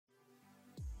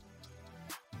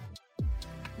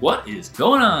What is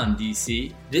going on,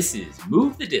 DC? This is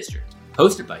Move the District,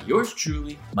 hosted by yours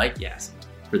truly, Mike Yassin.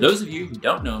 For those of you who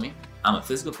don't know me, I'm a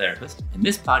physical therapist, and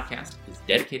this podcast is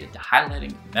dedicated to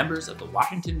highlighting members of the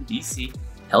Washington, D.C.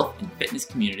 health and fitness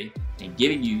community and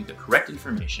giving you the correct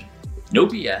information with no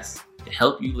BS to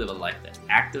help you live a life that's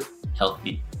active,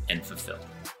 healthy, and fulfilled.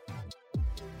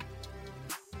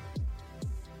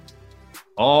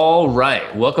 All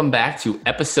right, welcome back to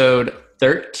episode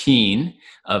 13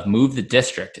 of Move the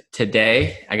District.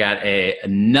 Today, I got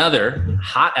another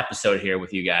hot episode here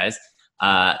with you guys.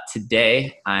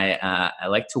 Today, I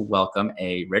like to welcome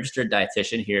a registered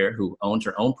dietitian here who owns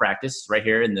her own practice right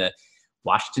here in the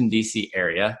Washington, D.C.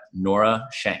 area, Nora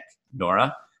Schenk.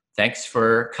 Nora, thanks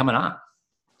for coming on.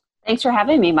 Thanks for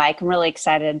having me, Mike. I'm really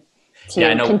excited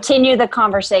to continue the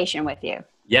conversation with you.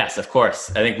 Yes, of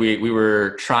course. I think we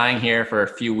were trying here for a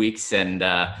few weeks, and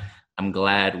I'm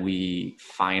glad we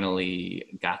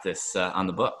finally got this on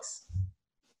the books.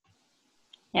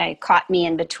 Yeah, you caught me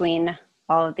in between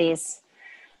all of these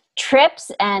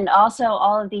trips and also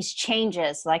all of these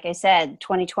changes. Like I said,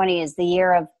 2020 is the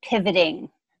year of pivoting.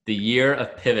 The year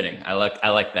of pivoting. I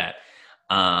like that.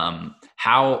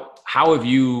 How have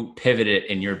you pivoted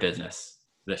in your business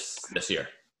this year?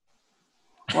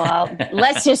 Well,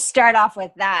 let's just start off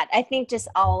with that. I think just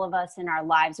all of us in our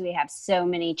lives, we have so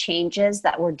many changes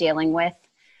that we're dealing with.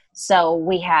 So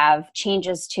we have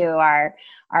changes to our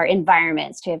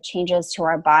environments, we have changes to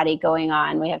our body going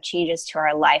on, we have changes to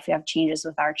our life, we have changes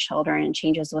with our children and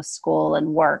changes with school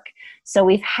and work. So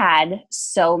we've had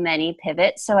so many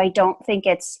pivots. So I don't think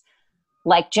it's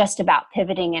like just about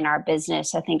pivoting in our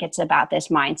business. I think it's about this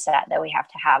mindset that we have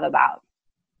to have about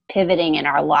pivoting in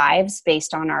our lives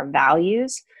based on our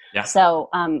values. Yeah. So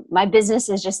my business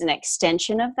is just an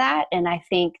extension of that. And I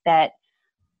think that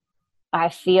I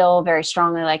feel very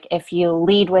strongly like if you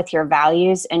lead with your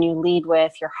values and you lead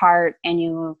with your heart and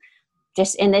you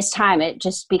just in this time, it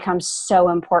just becomes so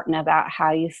important about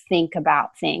how you think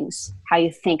about things, how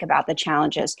you think about the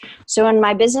challenges. So in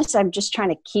my business, I'm just trying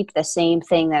to keep the same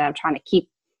thing that I'm trying to keep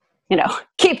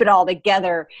it all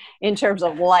together in terms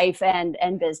of life and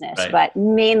business. Right. But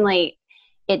mainly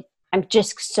I'm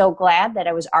just so glad that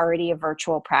I was already a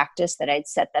virtual practice, that I'd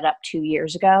set that up 2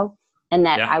 years ago and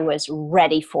that I was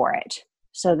ready for it.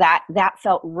 So that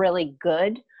felt really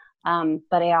good.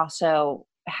 But I also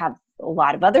have a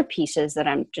lot of other pieces that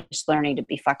I'm just learning to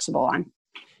be flexible on.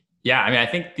 Yeah. I mean, I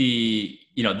think the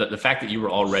fact that you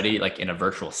were already like in a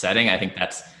virtual setting, I think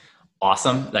that's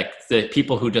awesome. Like the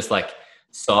people who just like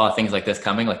saw things like this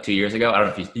coming like 2 years ago. I don't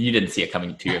know if you didn't see it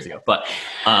coming 2 years ago, but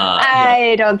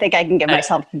I don't think I can give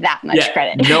myself that much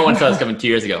credit. No one saw this coming 2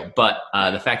 years ago, but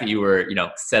the fact that you were,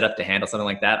 set up to handle something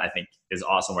like that, I think is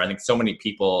awesome. Where I think so many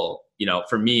people,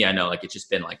 for me, I know like it's just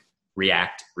been like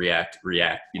react,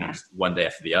 just one day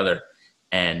after the other.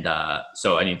 And but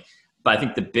I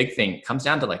think the big thing comes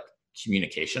down to like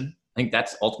communication. I think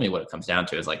that's ultimately what it comes down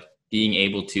to is like being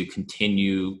able to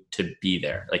continue to be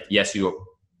there. Like, yes, you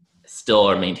still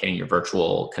are maintaining your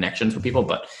virtual connections with people,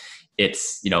 but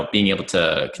it's, being able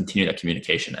to continue that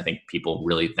communication. I think people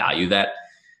really value that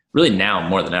really now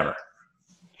more than ever.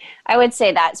 I would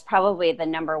say that's probably the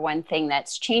number one thing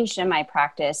that's changed in my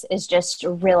practice is just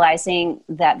realizing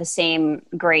that the same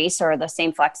grace or the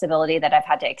same flexibility that I've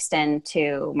had to extend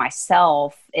to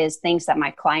myself is things that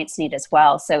my clients need as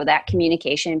well. So that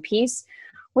communication piece,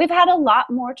 we've had a lot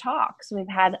more talks. We've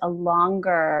had a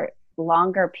longer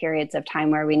periods of time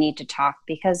where we need to talk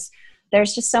because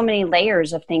there's just so many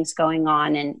layers of things going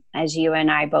on. And as you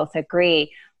and I both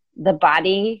agree, the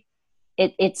body,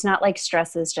 it's not like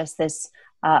stress is just this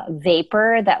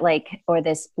vapor that or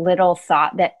this little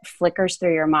thought that flickers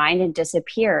through your mind and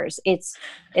disappears. It's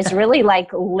really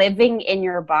like living in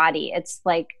your body. It's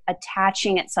like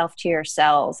attaching itself to your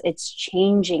cells. It's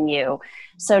changing you.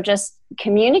 So just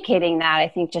communicating that, I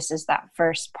think just is that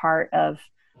first part of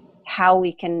how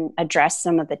we can address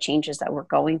some of the changes that we're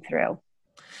going through.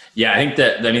 Yeah, I think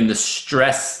the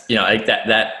stress, I think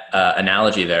that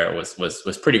analogy there was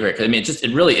pretty great. Cause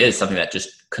it really is something that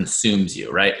just consumes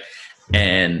you. Right.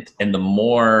 And the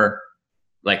more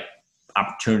like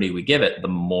opportunity we give it, the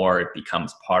more it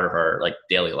becomes part of our like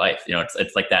daily life.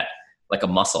 It's like that, like a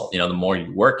muscle, the more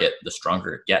you work it, the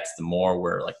stronger it gets, the more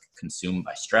we're like consumed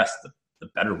by stress, the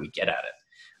better we get at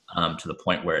it, to the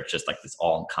point where it's just like this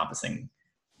all encompassing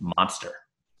monster.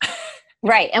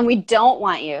 Right. And we don't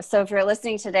want you. So if you're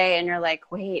listening today and you're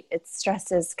like, wait,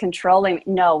 stress is controlling.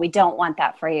 No, we don't want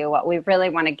that for you. What we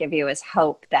really want to give you is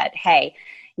hope that, hey,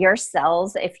 your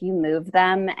cells, if you move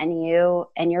them and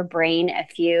your brain,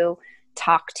 if you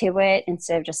talk to it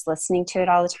instead of just listening to it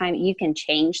all the time, you can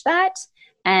change that.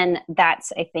 And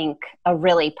that's, I think, a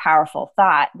really powerful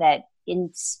thought, that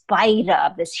in spite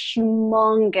of this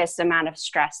humongous amount of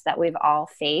stress that we've all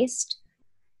faced,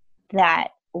 that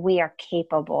we are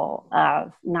capable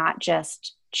of not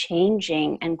just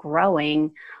changing and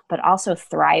growing, but also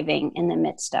thriving in the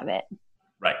midst of it.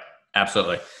 Right.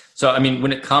 Absolutely. So, I mean,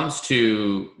 when it comes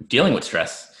to dealing with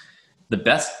stress, the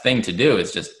best thing to do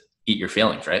is just eat your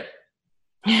feelings, right?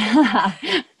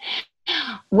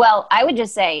 Well, I would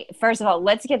just say, first of all,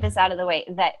 let's get this out of the way,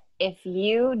 that if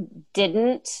you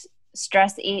didn't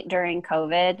stress eat during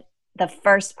COVID, the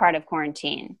first part of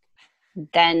quarantine,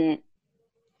 then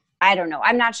I don't know.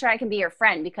 I'm not sure I can be your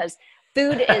friend, because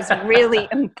food is really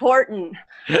important.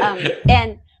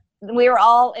 And we were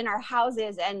all in our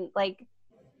houses, and like,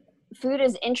 food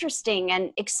is interesting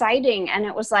and exciting. And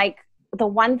it was like the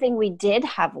one thing we did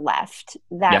have left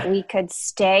that we could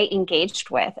stay engaged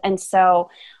with. And so,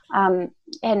 and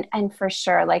for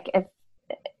sure, like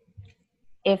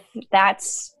if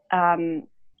that's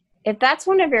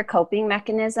one of your coping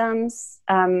mechanisms,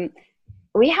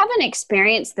 we haven't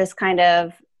experienced this kind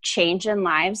of change in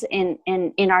lives in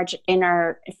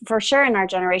our for sure in our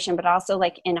generation, but also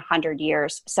like in 100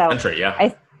 years. So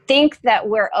I think that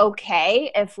we're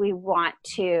okay if we want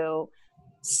to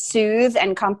soothe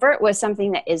and comfort with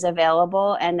something that is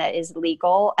available and that is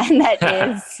legal and that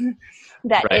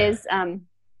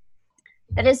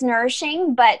is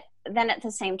nourishing. But then at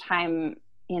the same time,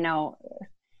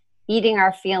 eating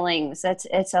our feelings,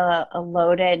 it's a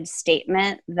loaded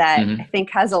statement that I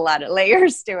think has a lot of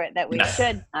layers to it that we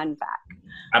should unpack.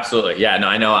 Absolutely. Yeah, no,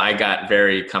 I know I got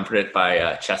very comforted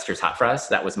by Chester's hot fries.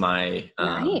 That was my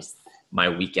my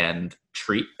weekend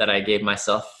treat that I gave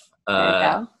myself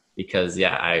because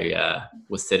I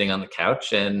was sitting on the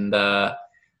couch and I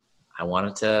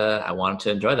wanted to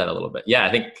enjoy that a little bit. Yeah, I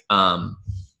think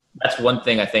that's one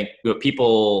thing. I think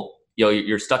people,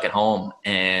 you're stuck at home,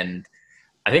 and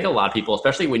I think a lot of people,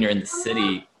 especially when you're in the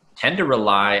city, tend to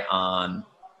rely on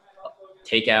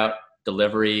takeout,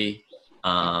 delivery,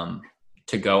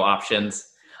 to-go options.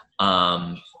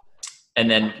 And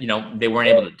then, they weren't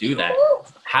able to do that.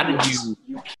 How did you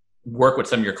work with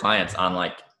some of your clients on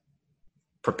like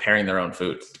preparing their own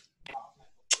food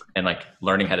and like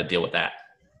learning how to deal with that?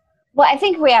 Well, I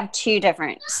think we have two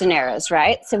different scenarios,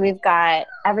 right? So we've got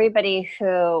everybody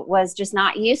who was just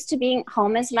not used to being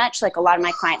home as much. Like a lot of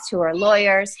my clients who are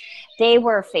lawyers, they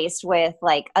were faced with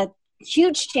like a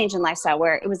huge change in lifestyle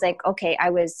where it was like, okay, I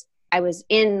was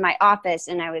in my office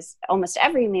and I was almost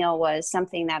every meal was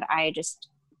something that I just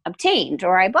obtained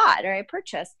or I bought or I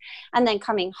purchased. And then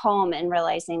coming home and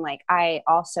realizing like, I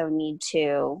also need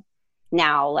to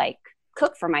now like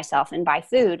cook for myself and buy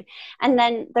food. And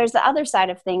then there's the other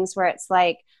side of things where it's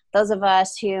like those of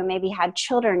us who maybe had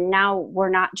children, now we're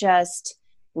not just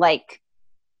like,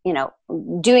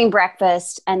 doing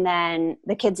breakfast and then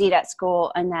the kids eat at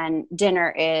school and then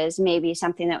dinner is maybe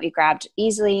something that we grabbed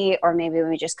easily, or maybe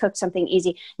we just cooked something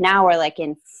easy. Now we're like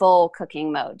in full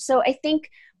cooking mode. So I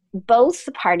think both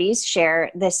parties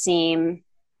share the same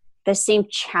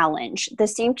challenge. The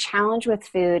same challenge with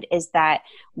food is that,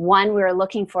 one, we're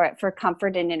looking for it for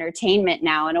comfort and entertainment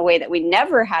now in a way that we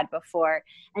never had before.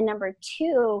 And number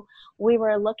two, we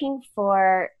were looking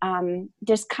for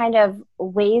just kind of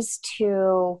ways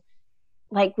to,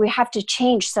 like, we have to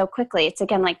change so quickly. It's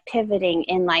again like pivoting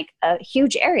in like a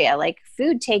huge area. Like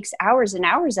food takes hours and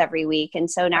hours every week.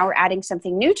 And so now we're adding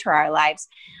something new to our lives.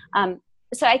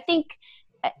 So I think,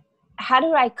 how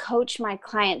do I coach my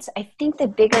clients? I think the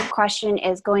bigger question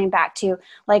is going back to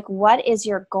like, what is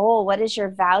your goal? What is your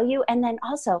value? And then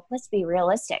also, let's be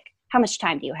realistic. How much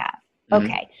time do you have?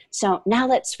 Okay. So now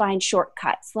let's find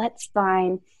shortcuts. Let's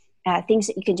find things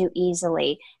that you can do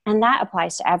easily. And that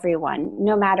applies to everyone,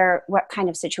 no matter what kind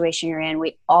of situation you're in.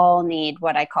 We all need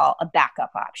what I call a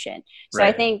backup option. So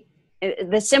I think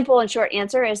the simple and short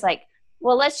answer is like,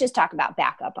 well, let's just talk about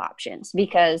backup options,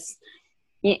 because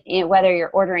whether you're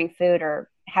ordering food or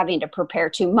having to prepare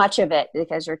too much of it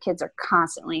because your kids are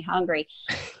constantly hungry,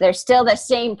 there's still the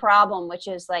same problem, which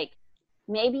is like,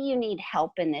 maybe you need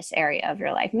help in this area of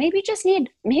your life. Maybe just need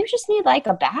like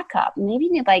a backup. Maybe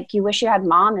you need, like, you wish you had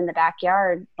mom in the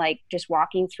backyard, like just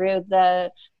walking through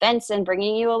the fence and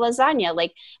bringing you a lasagna.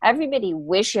 Like everybody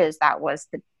wishes that was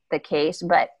the case,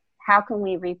 but how can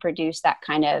we reproduce that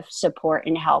kind of support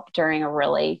and help during a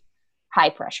really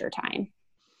high pressure time?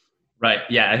 Right.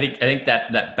 Yeah. I think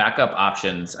that backup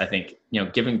options, I think,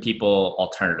 giving people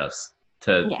alternatives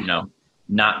to,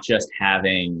 not just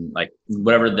having like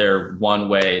whatever their one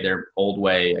way, their old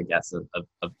way, I guess,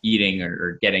 of eating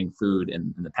or getting food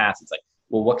in the past. It's like,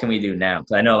 well, what can we do now?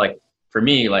 Because I know, like, for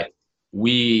me, like,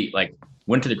 we like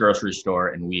went to the grocery store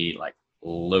and we like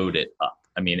loaded up.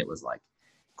 I mean, it was like,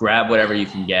 grab whatever you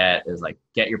can get. It was like,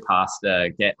 get your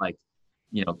pasta, get like,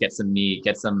 get some meat,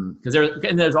 get some, because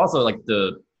there's also like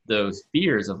those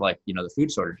fears of like, the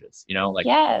food shortages, like,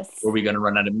 yes, were we going to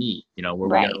run out of meat? Were we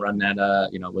going to run out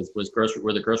of,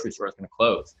 were the grocery stores going to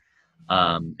close?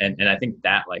 And I think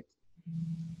that like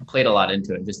played a lot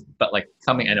into it. But like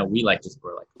I know we're like,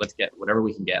 let's get whatever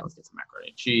we can get. Let's get some macaroni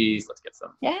and cheese. Let's get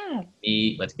some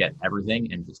meat. Let's get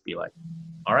everything, and just be like,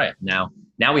 all right, now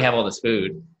we have all this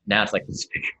food. Now it's like, let's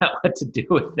figure out what to do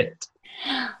with it.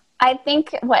 I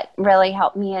think what really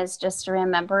helped me is just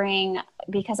remembering,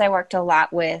 because I worked a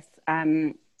lot with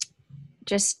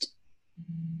just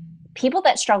people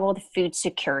that struggle with food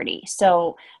security.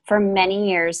 So for many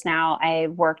years now, I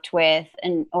worked with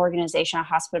an organization, a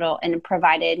hospital, and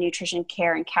provided nutrition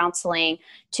care and counseling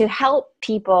to help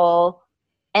people.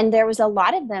 And there was a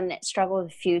lot of them that struggled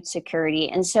with food security.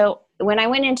 And so when I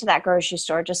went into that grocery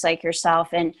store, just like yourself,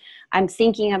 and I'm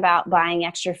thinking about buying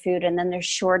extra food, and then there's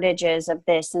shortages of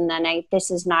this, and then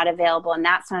this is not available and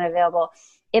that's not available.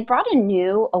 It brought a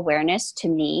new awareness to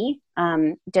me,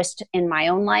 just in my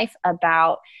own life,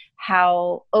 about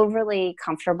how overly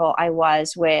comfortable I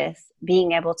was with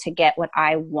being able to get what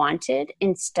I wanted,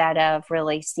 instead of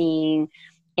really seeing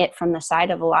it from the side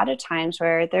of a lot of times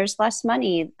where there's less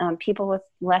money, people with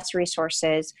less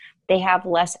resources, they have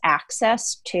less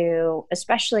access to,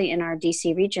 especially in our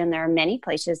DC region, there are many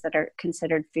places that are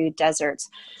considered food deserts.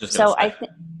 So I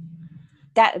think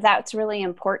that's really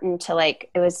important to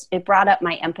like, it brought up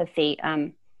my empathy.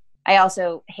 I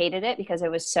also hated it because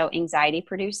it was so anxiety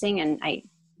producing, and I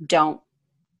don't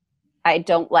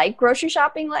like grocery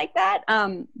shopping like that.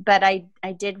 But I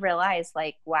did realize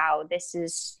like, wow, this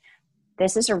is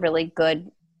a really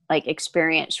good like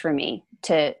experience for me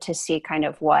to see kind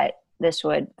of what this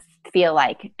would feel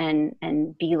like and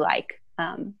be like.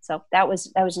 So that was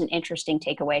an interesting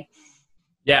takeaway.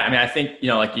 Yeah. I mean, I think,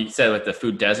 like you said with the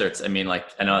food deserts, I mean, like,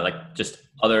 I know like just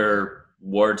other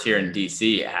wards here in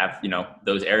DC have,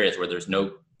 those areas where there's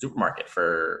no supermarket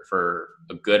for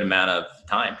a good amount of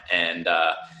time. And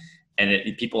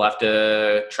people have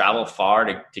to travel far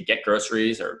to get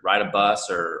groceries, or ride a bus,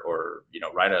 or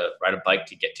ride a bike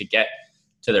to get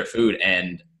to their food.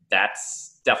 And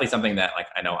that's definitely something that like,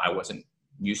 I know I wasn't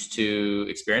used to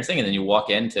experiencing. And then you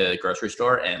walk into the grocery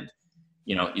store and,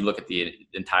 you look at the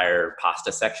entire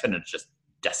pasta section and it's just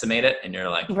decimated. And you're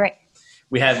like, right.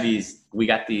 We got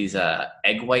these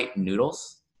egg white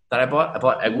noodles that I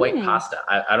bought egg white pasta.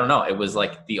 I don't know. It was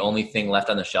like the only thing left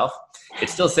on the shelf.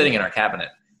 It's still sitting in our cabinet.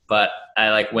 But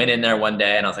I like went in there one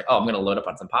day and I was like, oh, I'm going to load up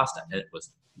on some pasta. And it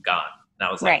was gone. And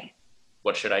I was like,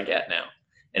 what should I get now?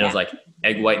 And it was like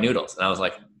egg white noodles. And I was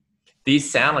like,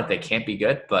 these sound like they can't be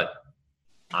good, but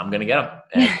I'm going to get them.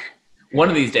 And one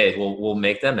of these days we'll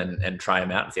make them and try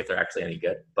them out and see if they're actually any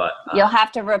good. But you'll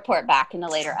have to report back in a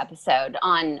later episode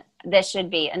on, this should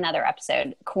be another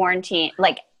episode, quarantine,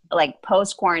 like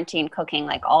post-quarantine cooking,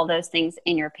 like all those things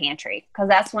in your pantry. Cause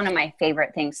that's one of my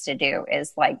favorite things to do,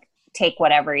 is like take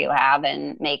whatever you have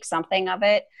and make something of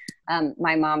it.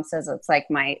 My mom says it's like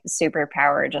my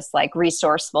superpower, just like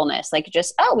resourcefulness, like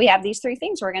just, we have these 3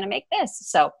 things, we're going to make this.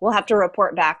 So we'll have to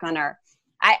report back on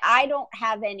I don't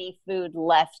have any food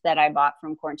left that I bought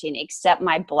from quarantine, except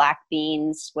my black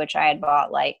beans, which I had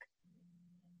bought like,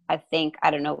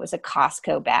 it was a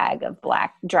Costco bag of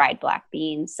dried black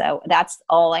beans. So that's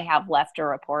all I have left to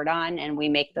report on. And we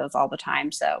make those all the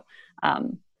time. So,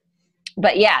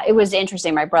 but yeah, it was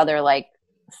interesting. My brother, like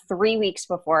 3 weeks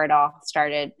before it all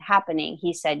started happening,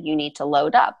 he said, you need to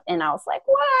load up. And I was like,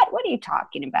 what are you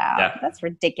talking about? Yeah. That's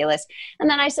ridiculous. And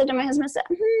then I said to my husband,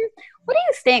 what do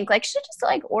you think? Like, should just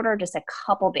like order just a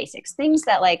couple basics, things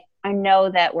that like, I know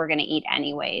that we're going to eat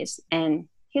anyways. And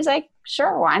he's like,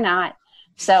 sure, why not?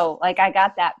 So like, I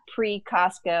got that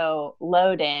pre-Costco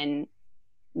load in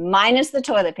minus the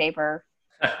toilet paper.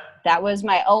 That was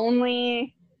my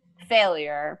only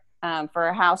failure. For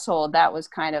a household that was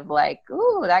kind of like,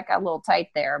 ooh, that got a little tight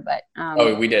there, but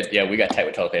we did. Yeah, we got tight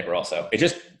with toilet paper also. It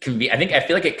just I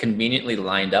feel like it conveniently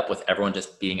lined up with everyone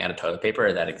just being out of toilet paper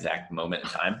at that exact moment in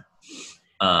time.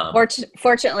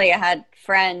 Fortunately, I had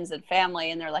friends and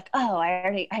family, and they're like, "Oh,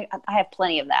 I have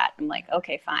plenty of that." I'm like,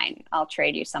 "Okay, fine, I'll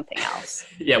trade you something else."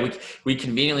 Yeah, we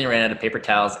conveniently ran out of paper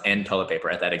towels and toilet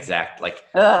paper at that exact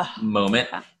moment.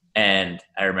 And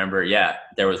I remember,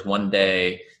 there was one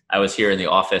day I was here in the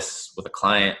office with a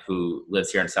client who lives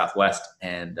here in Southwest,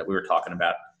 and we were talking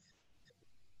about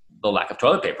the lack of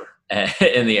toilet paper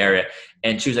in the area.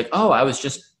 And she was like, "Oh, I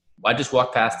just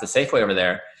walked past the Safeway over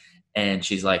there." And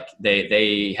she's like,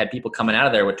 they had people coming out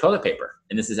of there with toilet paper.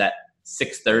 And this is at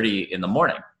 6:30 in the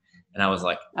morning. And I was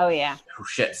like, oh yeah, oh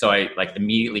shit. So I like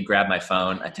immediately grabbed my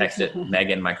phone. I texted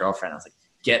Megan, my girlfriend. I was like,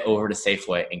 get over to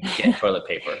Safeway and get toilet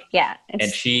paper. Yeah.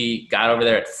 And she got over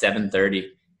there at 7:30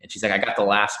 and she's like, I got the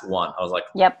last one. I was like,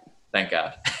 yep. Thank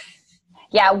God.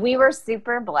 Yeah, we were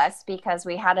super blessed because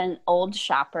we had an old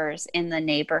Shoppers in the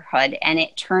neighborhood and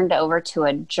it turned over to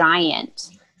a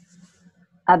Giant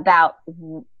about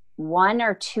 1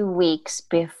 or 2 weeks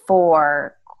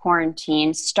before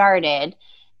quarantine started.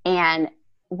 And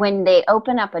when they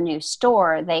open up a new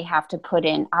store, they have to put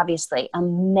in obviously a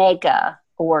mega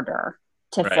order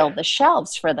to fill the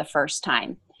shelves for the first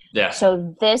time. Yeah.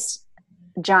 So this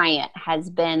Giant has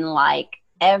been like,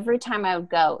 every time I would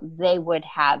go, they would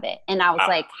have it. And I was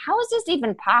like, how is this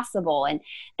even possible? And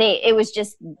it was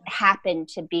just happened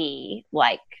to be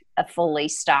like a fully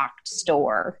stocked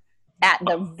store at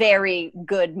the very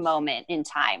good moment in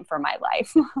time for my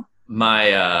life.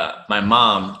 My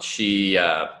mom, she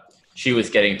was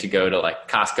getting to go to like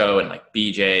Costco and like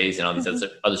BJ's and all these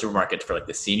other supermarkets for like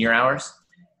the senior hours.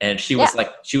 And she was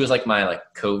like my like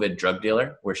COVID drug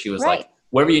dealer, where she was like,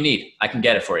 whatever you need, I can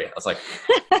get it for you. I was like,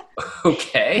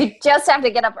 okay. You just have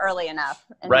to get up early enough.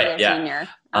 And right. Be a senior.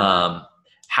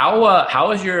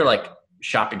 How has your like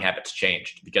shopping habits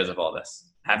changed because of all this?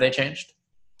 Have they changed?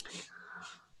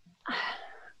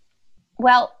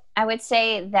 Well, I would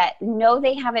say that no,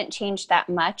 they haven't changed that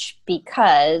much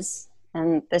because,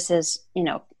 and this is,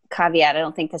 caveat, I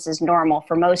don't think this is normal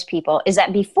for most people, is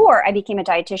that before I became a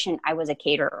dietitian, I was a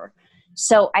caterer.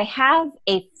 So I have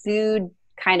a food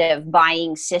kind of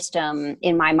buying system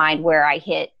in my mind where I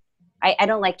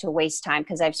don't like to waste time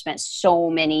because I've spent so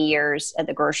many years at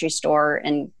the grocery store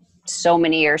and so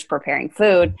many years preparing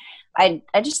food. I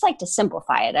just like to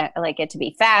simplify it. I like it to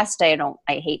be fast. I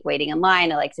hate waiting in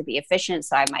line. I like to be efficient.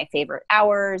 So I have my favorite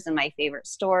hours and my favorite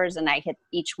stores, and I hit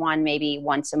each one maybe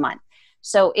once a month.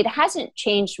 So it hasn't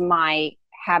changed my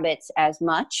habits as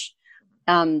much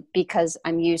because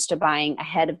I'm used to buying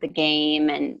ahead of the game.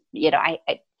 And,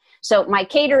 so my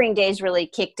catering days really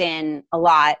kicked in a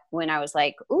lot when I was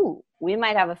like, ooh, we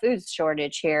might have a food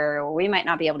shortage here, or we might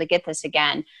not be able to get this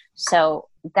again. So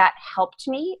that helped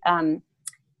me.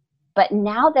 But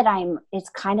now that it's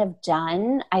kind of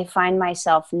done, I find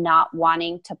myself not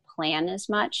wanting to plan as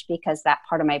much because that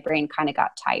part of my brain kind of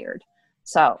got tired.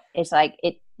 So it's like,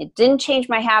 it didn't change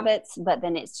my habits, but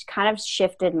then it's kind of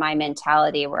shifted my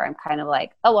mentality where I'm kind of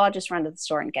like, oh, well, I'll just run to the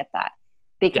store and get that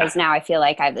because now I feel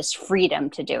like I have this freedom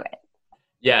to do it.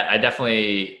 Yeah, I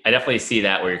definitely see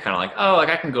that where you're kind of like, oh, like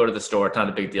I can go to the store. It's not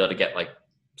a big deal to get like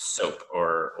soap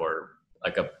or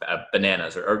like a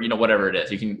bananas or whatever it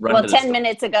is. You can run. Well, 10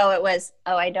 minutes ago it was,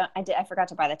 I forgot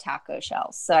to buy the taco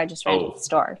shells, so I just ran to the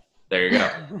store. There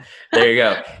you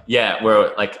go. Yeah,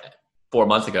 where like 4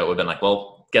 months ago it would have been like,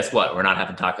 well, guess what? We're not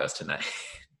having tacos tonight.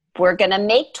 We're gonna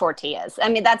make tortillas. I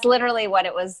mean, that's literally what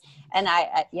it was. And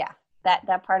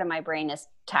that part of my brain is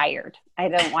tired. I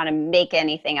don't want to make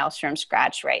anything else from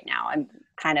scratch right now.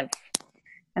 I'm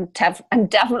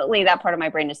definitely, that part of my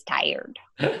brain is tired.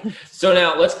 So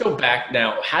now let's go back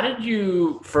now. How did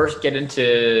you first get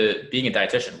into being a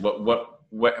dietitian?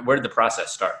 Where did the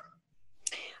process start?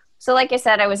 So like I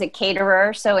said, I was a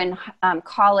caterer. So in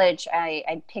college,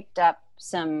 I picked up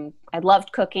I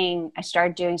loved cooking. I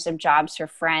started doing some jobs for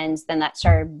friends. Then that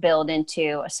started to build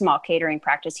into a small catering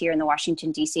practice here in the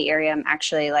Washington, D.C. area. I'm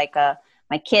actually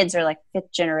my kids are like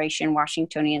 5th generation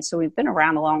Washingtonians. So we've been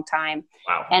around a long time.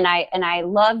 Wow. And I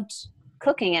loved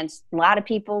cooking, and a lot of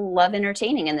people love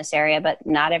entertaining in this area, but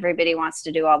not everybody wants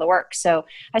to do all the work. So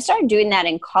I started doing that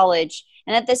in college.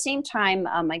 And at the same time,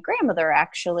 my grandmother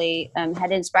actually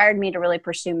had inspired me to really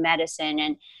pursue medicine.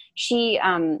 And she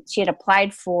had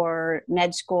applied for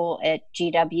med school at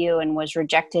GW and was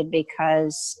rejected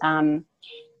because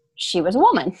she was a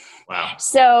woman. Wow.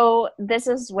 So this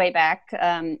is way back.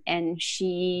 And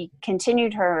she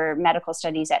continued her medical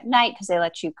studies at night because they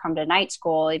let you come to night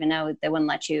school, even though they wouldn't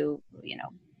let you,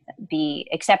 be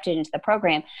accepted into the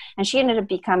program. And she ended up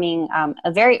becoming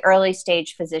a very early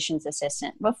stage physician's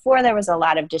assistant before there was a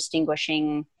lot of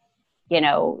distinguishing,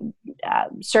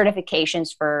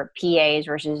 certifications for PAs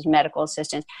versus medical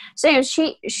assistants. So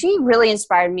she really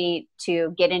inspired me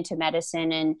to get into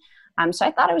medicine. And so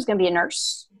I thought I was going to be a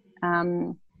nurse.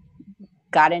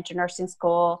 Got into nursing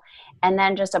school, and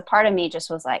then just a part of me just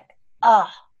was like, oh,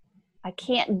 I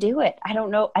can't do it. I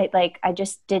don't know. I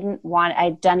just didn't want,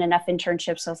 I'd done enough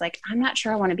internships. So I was like, I'm not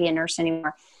sure I want to be a nurse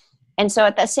anymore. And so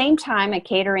at the same time, a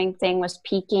catering thing was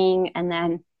peaking. And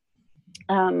then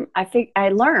I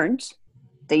learned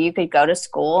that you could go to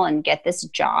school and get this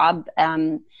job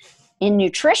in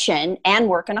nutrition and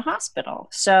work in a hospital.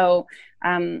 So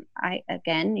I,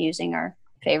 again, using our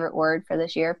favorite word for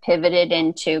this year, pivoted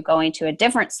into going to a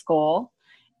different school.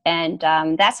 And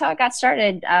that's how I got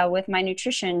started with my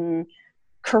nutrition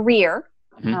career.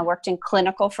 I worked in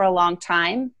clinical for a long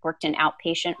time, worked in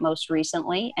outpatient most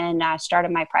recently, and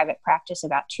started my private practice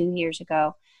about 2 years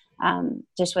ago,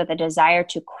 just with a desire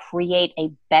to create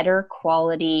a better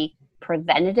quality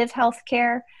preventative health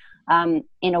care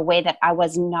in a way that I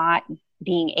was not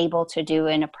being able to do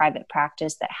in a private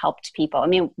practice that helped people. I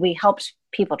mean, we helped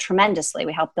people tremendously.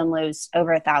 We helped them lose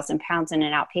over 1,000 pounds in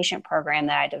an outpatient program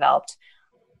that I developed.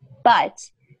 But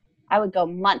I would go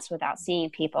months without seeing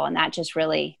people, and that just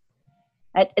really,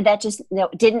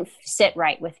 didn't sit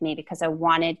right with me, because I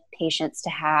wanted patients to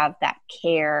have that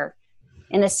care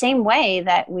in the same way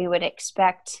that we would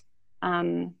expect,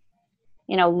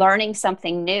 learning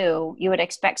something new. You would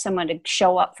expect someone to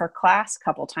show up for class a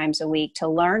couple times a week to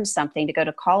learn something, to go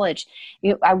to college.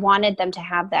 I wanted them to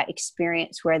have that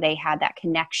experience where they had that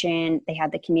connection, they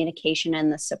had the communication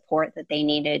and the support that they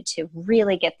needed to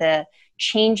really get the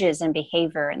changes in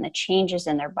behavior and the changes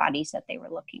in their bodies that they were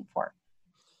looking for.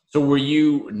 So were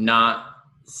you not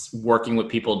working with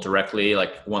people directly,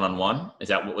 like one-on-one? Is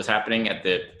that what was happening at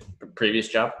the previous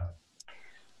job?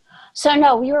 So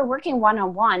no, we were working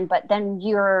one-on-one, but then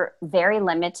you're very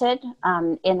limited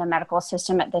in the medical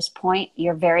system at this point.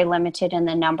 You're very limited in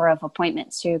the number of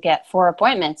appointments. You get 4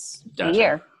 appointments a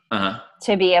year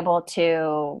to be able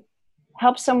to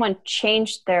help someone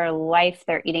change their life,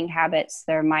 their eating habits,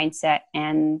 their mindset,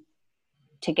 and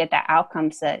to get the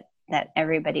outcomes that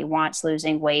everybody wants,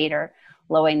 losing weight or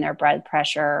lowering their blood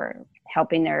pressure, or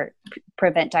helping their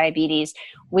prevent diabetes.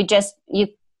 You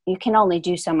can only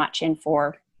do so much in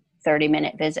 4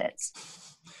 30-minute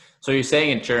visits. So you're saying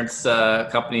insurance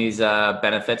companies'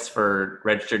 benefits for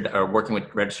registered or working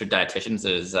with registered dietitians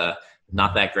is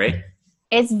not that great?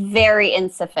 It's very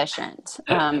insufficient.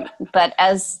 But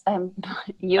as I've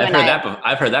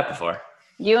heard that before.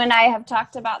 You and I have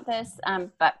talked about this,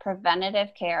 but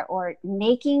preventative care, or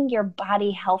making your body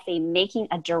healthy, making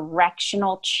a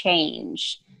directional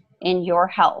change in your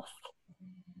health,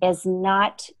 is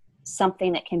not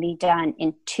something that can be done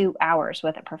in 2 hours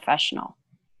with a professional.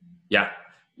 Yeah.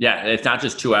 It's not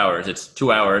just 2 hours. It's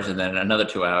 2 hours and then another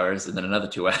 2 hours and then another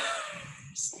 2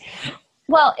 hours.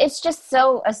 Well, it's just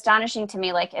so astonishing to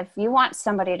me. Like, if you want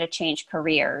somebody to change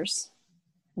careers,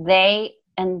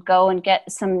 and go and get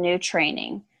some new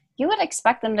training, you would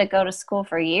expect them to go to school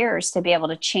for years to be able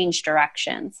to change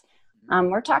directions.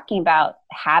 We're talking about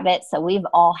habits that we've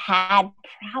all had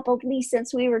probably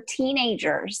since we were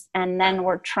teenagers, and then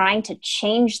we're trying to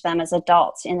change them as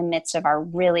adults in the midst of our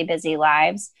really busy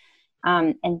lives.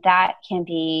 And that can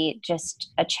be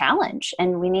just a challenge,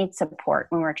 and we need support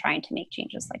when we're trying to make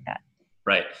changes like that.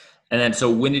 Right. And then, so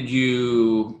when did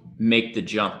you make the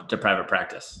jump to private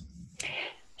practice?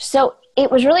 So it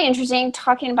was really interesting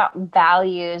talking about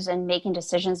values and making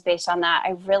decisions based on that.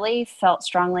 I really felt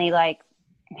strongly like,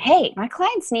 hey, my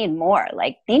clients need more.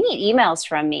 Like, they need emails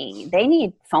from me. They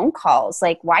need phone calls.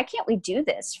 Like, why can't we do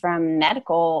this from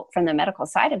the medical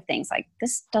side of things? Like,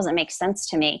 this doesn't make sense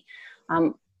to me.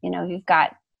 You've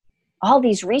got all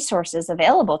these resources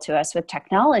available to us with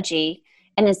technology,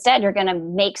 and instead you're going to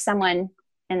make someone,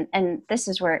 and this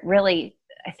is where it really,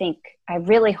 I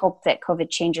really hope that COVID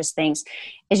changes things,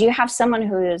 is you have someone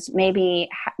who's maybe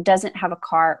doesn't have a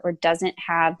car or doesn't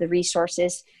have the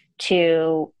resources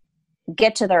to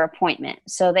get to their appointment.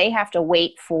 So they have to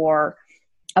wait for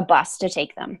a bus to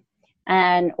take them,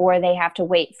 or they have to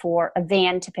wait for a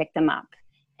van to pick them up.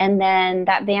 And then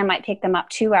that van might pick them up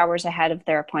 2 hours ahead of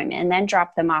their appointment and then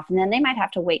drop them off. And then they might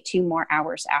have to wait 2 more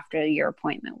hours after your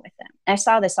appointment with them. I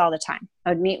saw this all the time. I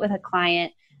would meet with a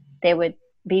client. They would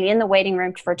be in the waiting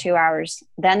room for 2 hours.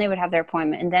 Then they would have their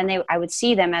appointment. And then I would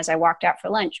see them as I walked out for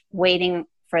lunch, waiting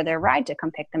for their ride to come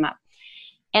pick them up.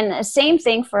 And the same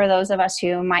thing for those of us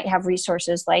who might have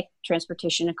resources like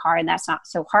transportation, a car, and that's not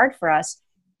so hard for us.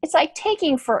 It's like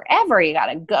taking forever. You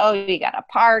got to go, you got to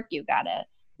park, you got to,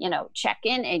 check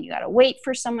in, and you got to wait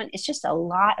for someone. It's just a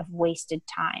lot of wasted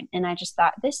time. And I just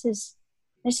thought, this is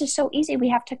so easy. We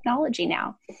have technology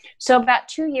now. So about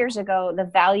 2 years ago, the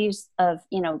values of,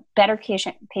 better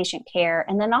patient care,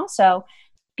 and then also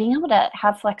being able to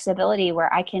have flexibility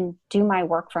where I can do my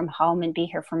work from home and be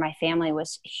here for my family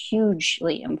was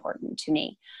hugely important to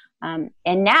me. And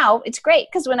now it's great,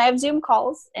 because when I have Zoom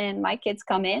calls and my kids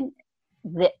come in,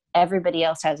 everybody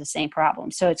else has the same problem.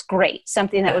 So it's great.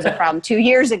 Something that was a problem 2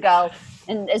 years ago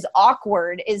and is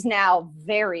awkward is now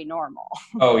very normal.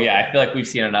 Oh yeah. I feel like we've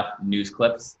seen enough news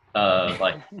clips of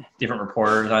like different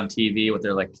reporters on TV with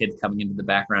their like kids coming into the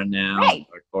background now, right.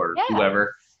 or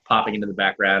whoever popping into the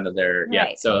background of their,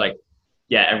 right. So like,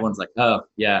 yeah, everyone's like, oh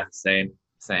yeah, same.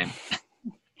 Same.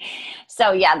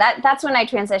 So yeah, that's when I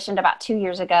transitioned about 2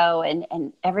 years ago,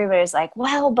 and everybody was like,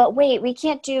 well, but wait, we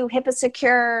can't do HIPAA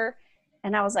secure.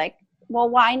 And I was like, well,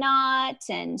 why not?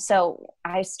 And so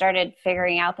I started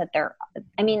figuring out that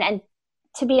and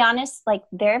to be honest, like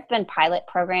there have been pilot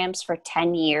programs for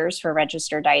 10 years for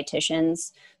registered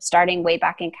dietitians, starting way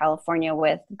back in California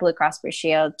with Blue Cross Blue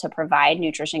Shield to provide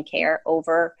nutrition care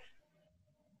over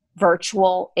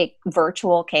virtual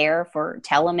care for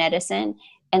telemedicine.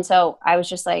 And so I was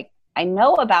just like, I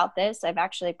know about this. I've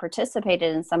actually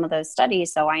participated in some of those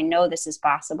studies, so I know this is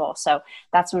possible. So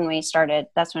that's when I really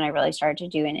started to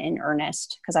do it in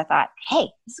earnest, because I thought, hey,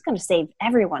 this is going to save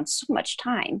everyone so much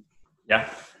time. Yeah.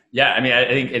 Yeah. I mean, I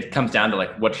think it comes down to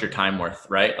like, what's your time worth,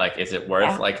 right? Like, is it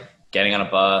worth like getting on a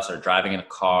bus or driving in a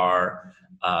car,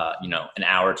 an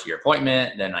hour to your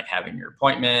appointment, then like having your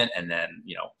appointment and then,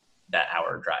 that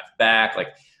hour drive back,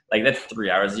 like that's 3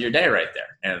 hours of your day right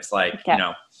there. And it's like,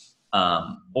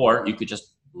 or you could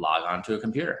just log onto a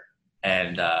computer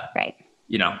and, right.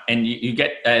 And you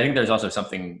get, I think there's also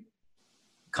something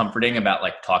comforting about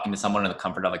like talking to someone in the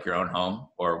comfort of like your own home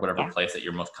or whatever place that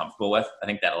you're most comfortable with. I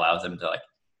think that allows them to like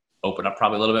open up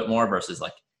probably a little bit more versus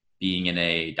like being in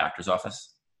a doctor's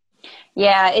office.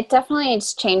 Yeah, it definitely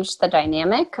has changed the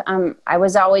dynamic. I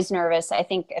was always nervous. I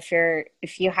think if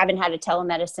you haven't had a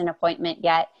telemedicine appointment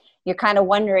yet, you're kind of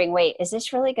wondering, wait, is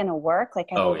this really going to work? Like,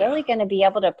 are they really going to be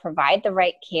able to provide the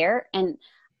right care? And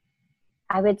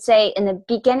I would say in the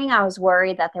beginning, I was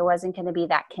worried that there wasn't going to be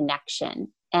that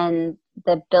connection and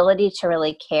the ability to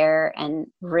really care and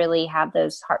really have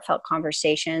those heartfelt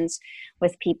conversations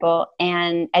with people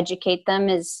and educate them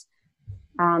is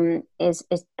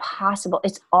possible.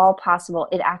 It's all possible.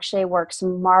 It actually works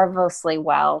marvelously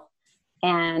well,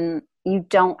 and you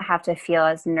don't have to feel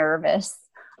as nervous.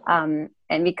 And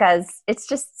because it's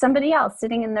just somebody else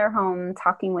sitting in their home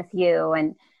talking with you,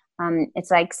 and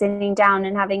it's like sitting down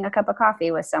and having a cup of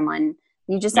coffee with someone.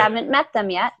 You just haven't met them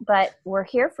yet, but we're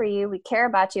here for you. We care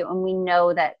about you, and we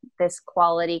know that this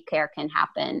quality care can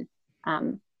happen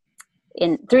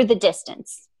through the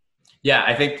distance. Yeah,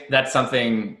 I think that's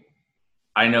something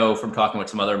I know from talking with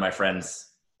some other of my friends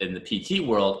in the PT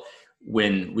world.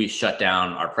 When we shut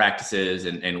down our practices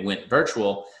and went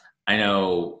virtual, I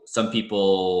know some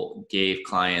people gave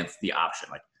clients the option,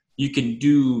 like you can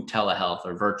do telehealth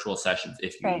or virtual sessions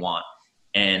if you want.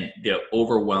 And the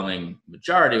overwhelming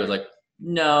majority was like,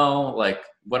 no, like,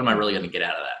 what am I really going to get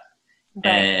out of that?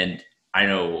 Right. And I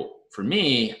know for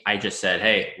me, I just said,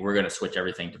 hey, we're going to switch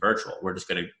everything to virtual. We're just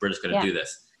going to do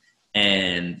this.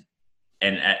 And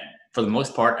for the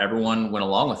most part, everyone went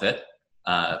along with it,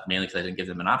 mainly because I didn't give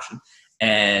them an option.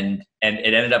 And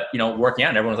it ended up, working out.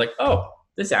 And everyone was like, oh,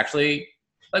 this actually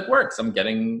like works. I'm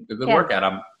getting a good workout.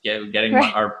 I'm getting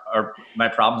my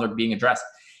problems are being addressed.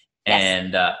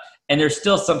 Yes. And there's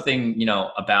still something,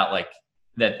 about like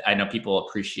that I know people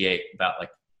appreciate about like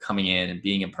coming in and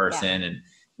being in person and,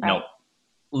 a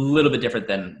little bit different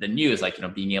than you is like,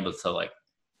 being able to like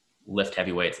lift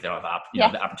heavy weights. They don't have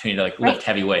the opportunity to like lift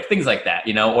heavy weights, things like that,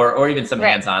 or even some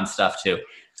hands-on stuff too.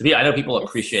 So I know people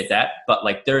appreciate that, but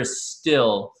like there's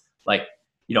still like,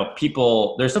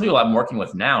 there's some people I'm working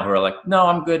with now who are like, no,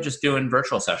 I'm good just doing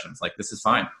virtual sessions. Like this is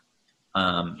fine.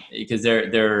 Because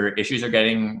their issues are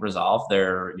getting resolved.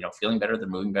 They're, feeling better. They're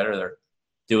moving better. They're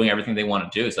doing everything they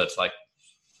want to do. So it's like,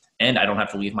 and I don't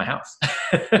have to leave my house.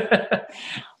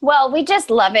 Well, we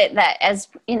just love it that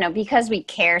because we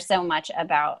care so much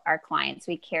about our clients,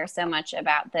 we care so much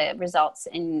about the results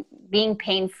in being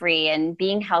pain-free and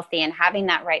being healthy and having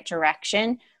that right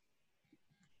direction.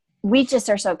 We just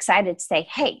are so excited to say,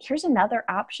 hey, here's another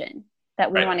option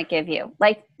that we want to give you.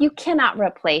 Like, you cannot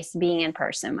replace being in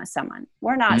person with someone.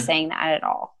 We're not saying that at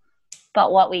all.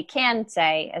 But what we can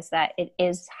say is that it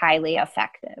is highly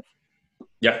effective.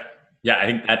 Yeah. Yeah. I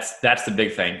think that's the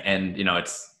big thing. And,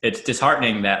 it's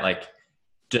disheartening that like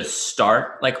to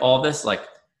start like all this, like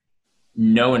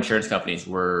no insurance companies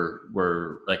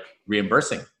were like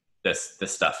reimbursing this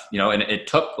stuff, and it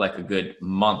took like a good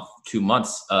 2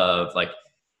 months of like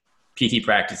PT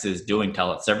practices doing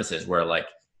telehealth services where like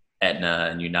Aetna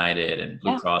and United and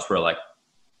Blue Cross were like,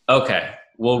 okay,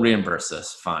 we'll reimburse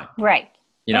this. Fine. Right.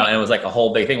 And it was like a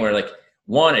whole big thing where like,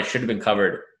 one, it should have been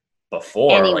covered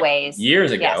before, anyways, like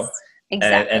years ago. Yes,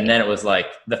 exactly. And then it was like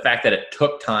the fact that it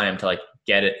took time to like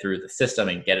get it through the system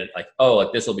and get it like, oh,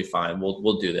 like this will be fine.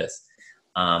 We'll do this.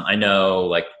 I know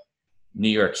like New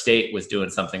York State was doing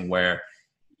something where,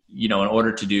 in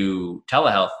order to do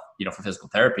telehealth, for physical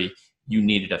therapy, you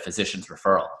needed a physician's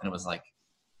referral. And it was like,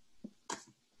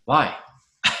 why?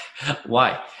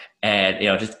 Why? And,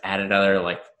 just add another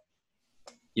like,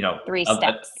 3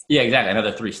 steps. Yeah, exactly.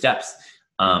 Another 3 steps.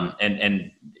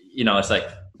 And it's like,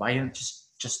 why don't you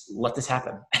just let this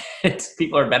happen?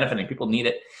 People are benefiting. People need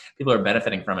it. People are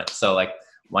benefiting from it. So like,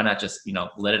 why not just,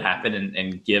 let it happen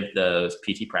and give those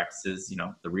PT practices,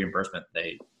 the reimbursement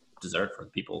they deserve for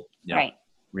the people, right.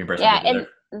 Reimbursement. Yeah. And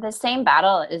the same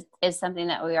battle is something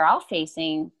that we are all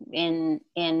facing in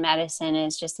medicine,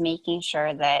 is just making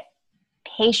sure that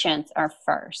patients are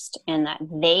first and that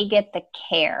they get the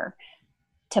care.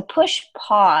 To push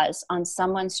pause on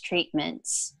someone's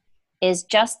treatments is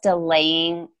just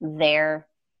delaying their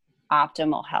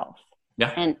optimal health.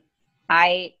 Yeah. And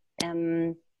I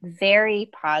am very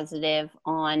positive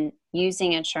on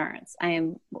using insurance.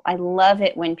 I love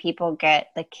it when people get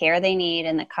the care they need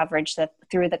and the coverage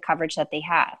through the coverage that they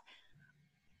have.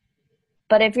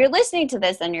 But if you're listening to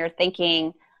this and you're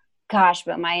thinking, gosh,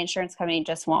 but my insurance company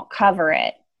just won't cover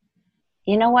it,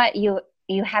 you know what? You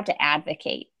have to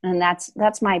advocate. And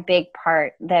that's my big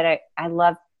part that I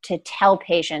love to tell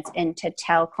patients and to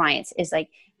tell clients is like,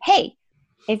 hey,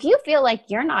 if you feel like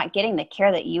you're not getting the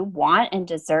care that you want and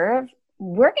deserve,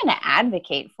 we're going to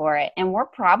advocate for it. And we're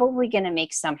probably going to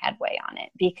make some headway on it,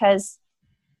 because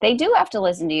they do have to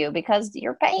listen to you because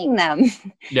you're paying them.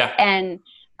 Yeah. And,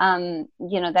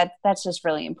 that's just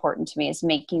really important to me, is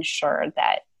making sure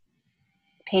that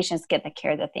patients get the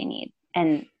care that they need.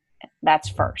 And that's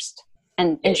first.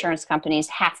 And insurance companies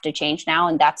have to change now,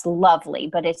 and that's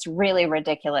lovely. But it's really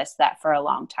ridiculous that for a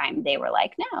long time they were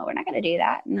like, no, we're not going to do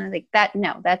that. And I'm like,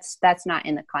 that's not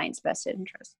in the client's best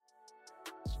interest.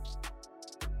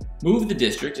 Move the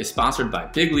District is sponsored by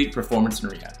Big League Performance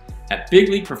and Rehab. At Big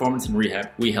League Performance and Rehab,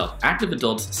 we help active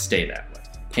adults stay that way,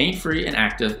 pain-free and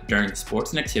active during the sports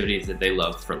and activities that they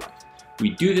love for life. We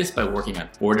do this by working on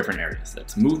 4 different areas.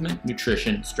 That's movement,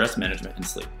 nutrition, stress management, and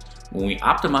sleep. When we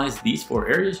optimize these 4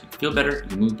 areas, you feel better,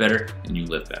 you move better, and you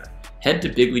live better. Head to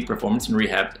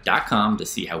bigleagueperformanceandrehab.com to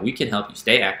see how we can help you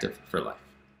stay active for life.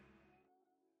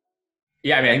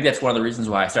 Yeah, I think that's one of the reasons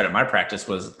why I started my practice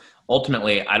was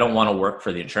ultimately I don't want to work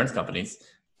for the insurance companies.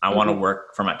 I want to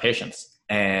work for my patients.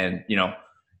 And,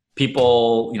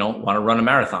 people, want to run a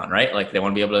marathon, right? Like they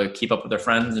want to be able to keep up with their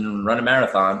friends and run a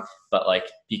marathon, but like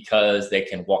because they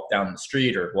can walk down the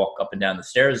street or walk up and down the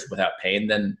stairs without pain,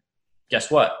 then guess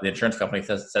what? The insurance company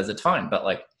says it's fine, but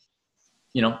like,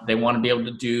 they want to be able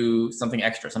to do something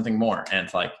extra, something more. And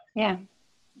it's like, yeah,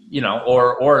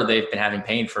 or they've been having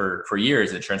pain for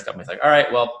years. The insurance company's like, all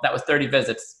right, well, that was 30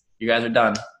 visits. You guys are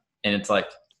done. And it's like,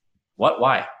 what,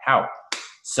 why, how?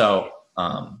 So,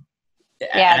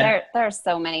 there are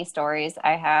so many stories.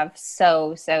 I have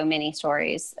so many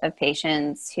stories of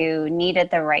patients who needed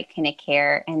the right kind of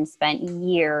care and spent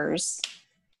years,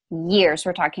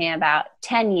 we're talking about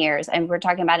 10 years, and we're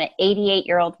talking about an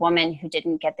 88-year-old woman who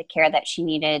didn't get the care that she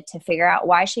needed to figure out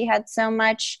why she had so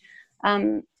much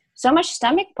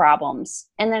stomach problems.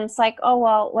 And then it's like, oh,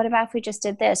 well, what about if we just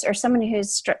did this? Or someone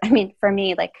who's, for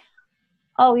me, like,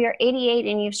 oh, you're 88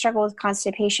 and you've struggled with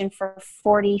constipation for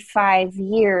 45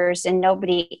 years and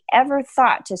nobody ever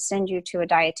thought to send you to a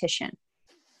dietitian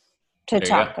to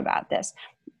talk about this.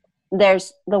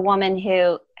 There's the woman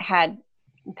who had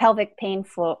pelvic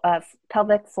floor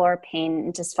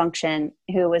pain dysfunction,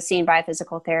 who was seen by a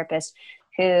physical therapist,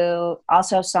 who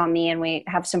also saw me, and we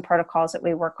have some protocols that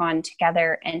we work on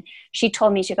together. And she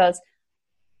told me, she goes,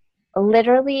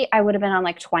 literally, I would have been on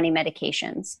like 20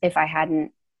 medications if I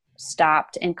hadn't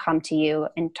stopped and come to you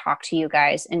and talked to you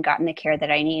guys and gotten the care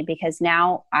that I need, because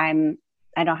now I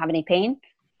don't have any pain.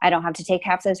 I don't have to take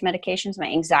half those medications. My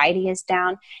anxiety is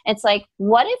down. It's like,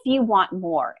 what if you want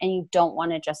more and you don't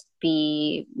want to just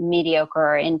be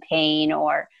mediocre or in pain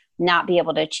or not be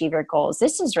able to achieve your goals?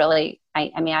 This is really,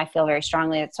 I feel very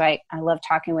strongly. That's why I love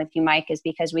talking with you, Mike, is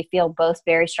because we feel both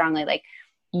very strongly like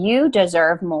you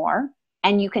deserve more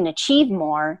and you can achieve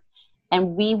more.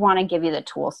 And we want to give you the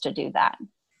tools to do that.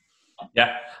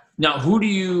 Yeah. Now,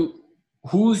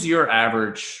 who's your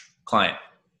average client?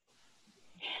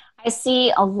 I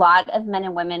see a lot of men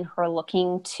and women who are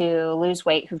looking to lose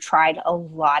weight who've tried a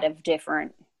lot of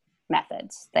different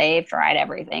methods. They've tried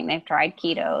everything. They've tried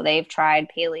keto. They've tried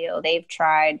paleo. They've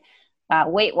tried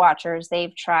Weight Watchers.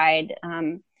 They've tried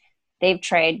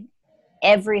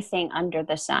everything under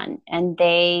the sun. And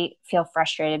they feel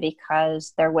frustrated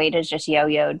because their weight is just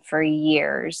yo-yoed for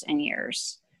years and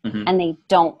years. Mm-hmm. And they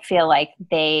don't feel like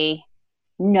they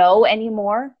know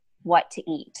anymore what to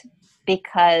eat,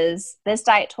 because this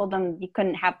diet told them you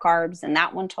couldn't have carbs, and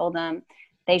that one told them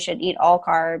they should eat all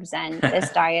carbs, and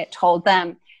this diet told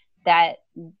them that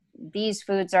these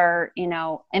foods are,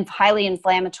 highly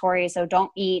inflammatory, so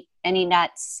don't eat any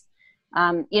nuts.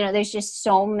 There's just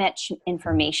so much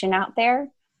information out there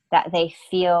that they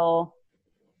feel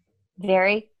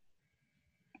very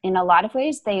in a lot of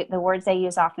ways, the words they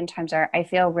use oftentimes are, I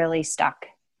feel really stuck.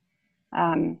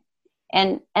 And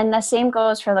the same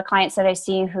goes for the clients that I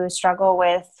see who struggle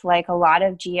with like a lot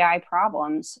of GI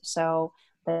problems. So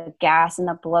the gas and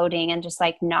the bloating and just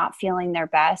like not feeling their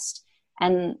best,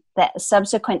 and the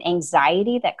subsequent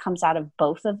anxiety that comes out of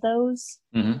both of those.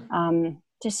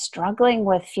 Just struggling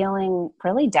with feeling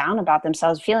really down about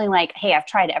themselves, feeling like, hey, I've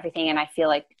tried everything and I feel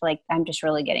like I'm just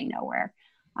really getting nowhere.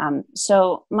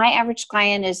 So my average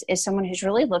client is someone who's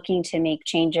really looking to make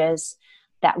changes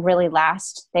that really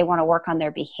last. They want to work on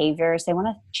their behaviors. They want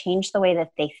to change the way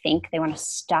that they think. They want to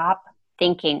stop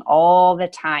thinking all the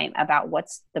time about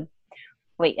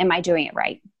wait, am I doing it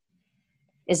right?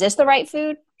 Is this the right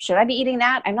food? Should I be eating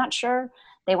that? I'm not sure.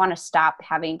 They want to stop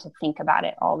having to think about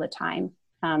it all the time.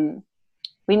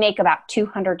 We make about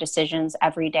 200 decisions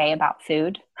every day about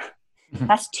food.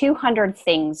 That's 200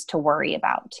 things to worry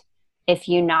about if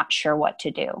you're not sure what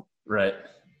to do. Right.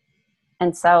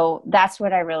 And so that's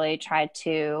what I really try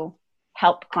to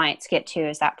help clients get to,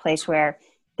 is that place where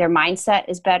their mindset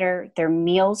is better, their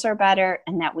meals are better,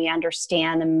 and that we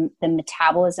understand the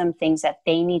metabolism, things that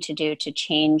they need to do to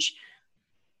change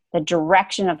the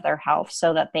direction of their health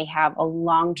so that they have a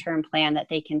long-term plan that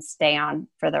they can stay on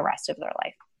for the rest of their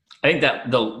life. I think that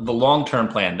the long-term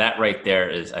plan, that right there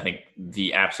is, I think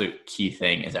the absolute key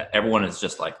thing is that everyone is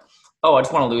just like, oh, I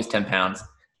just want to lose 10 pounds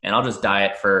and I'll just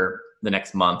diet for the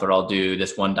next month, or I'll do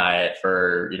this one diet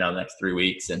for, the next 3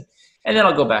 weeks. And then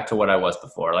I'll go back to what I was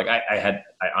before. Like I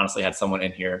honestly had someone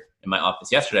in here in my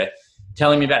office yesterday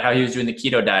telling me about how he was doing the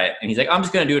keto diet. And he's like, I'm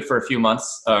just going to do it for a few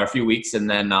months or a few weeks. And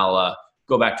then I'll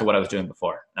go back to what I was doing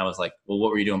before. And I was like, well,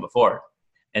 what were you doing before?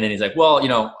 And then he's like, well,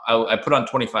 I put on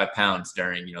 25 pounds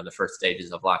during, the first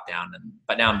stages of lockdown,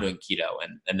 but now I'm doing keto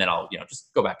and then I'll,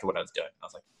 just go back to what I was doing. I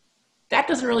was like, that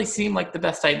doesn't really seem like the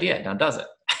best idea now, does it?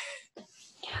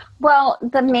 Well,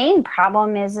 the main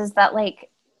problem is that like,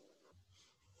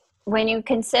 when you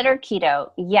consider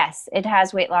keto, yes, it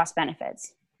has weight loss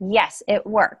benefits. Yes, it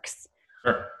works.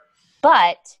 Sure.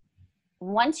 But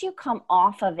once you come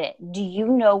off of it, do you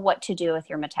know what to do with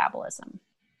your metabolism?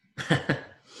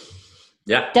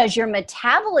 Yeah. Does your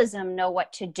metabolism know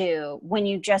what to do when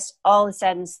you just all of a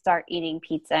sudden start eating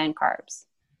pizza and carbs?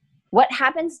 What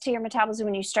happens to your metabolism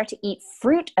when you start to eat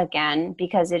fruit again,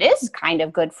 because it is kind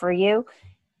of good for you,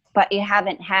 but you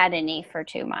haven't had any for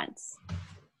 2 months?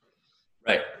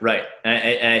 Right.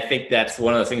 And I think that's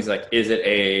one of the things, like, is it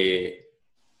a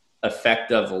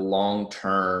effective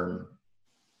long-term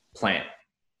plan?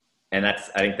 And I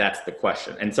think that's the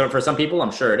question. And so for some people,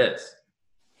 I'm sure it is.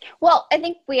 Well, I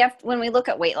think when we look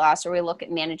at weight loss or we look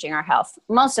at managing our health,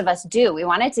 most of us do. We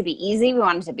want it to be easy. We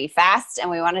want it to be fast,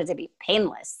 and we want it to be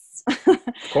painless. Of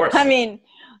course. I mean,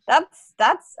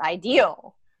 that's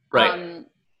ideal. Right.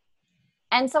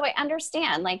 And so I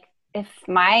understand, like, if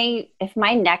my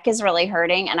neck is really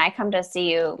hurting and I come to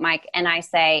see you, Mike, and I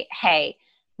say, hey,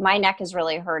 my neck is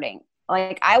really hurting.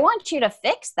 Like, I want you to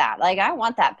fix that. Like, I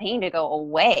want that pain to go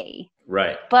away.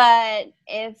 Right. But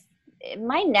if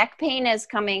my neck pain is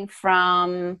coming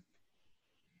from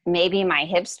maybe my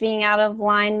hips being out of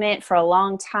alignment for a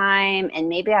long time, and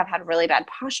maybe I've had really bad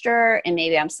posture, and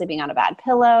maybe I'm sleeping on a bad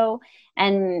pillow,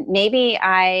 and maybe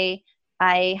I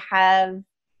have,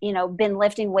 been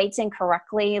lifting weights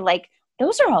incorrectly. Like,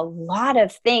 those are a lot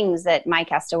of things that Mike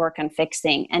has to work on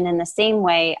fixing. And in the same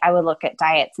way, I would look at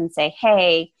diets and say,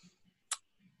 hey,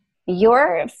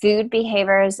 your food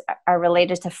behaviors are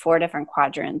related to 4 different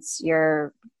quadrants: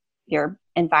 your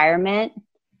environment,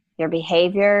 your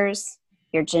behaviors,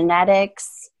 your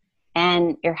genetics,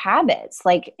 and your habits.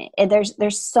 Like,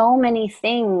 there's so many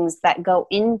things that go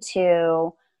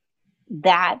into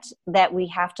that we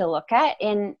have to look at.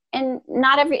 And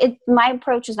not my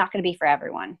approach is not going to be for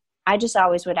everyone. I just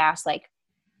always would ask, like,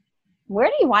 where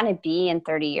do you want to be in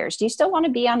 30 years? Do you still want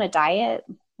to be on a diet?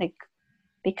 Like,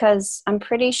 because I'm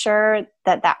pretty sure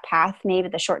that path, maybe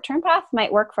the short-term path,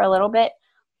 might work for a little bit.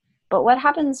 But what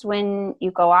happens when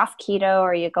you go off keto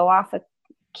or you go off a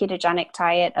ketogenic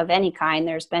diet of any kind?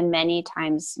 There's been many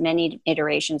times, many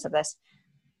iterations of this.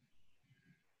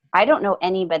 I don't know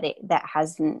anybody that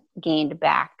hasn't gained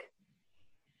back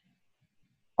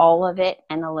all of it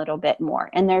and a little bit more.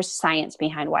 And there's science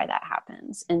behind why that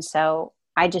happens. And so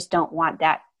I just don't want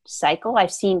that cycle.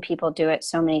 I've seen people do it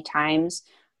so many times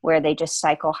where they just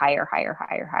cycle higher.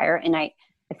 And I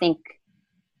think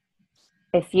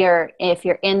if you're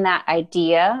in that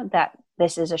idea that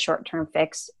this is a short-term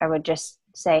fix, I would just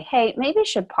say, hey, maybe you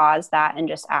should pause that and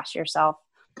just ask yourself,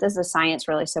 does the science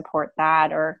really support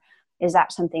that? Or is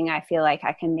that something I feel like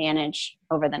I can manage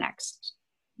over the next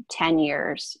 10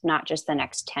 years, not just the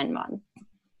next 10 months?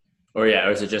 Or yeah,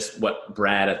 or is it just what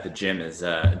Brad at the gym is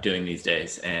doing these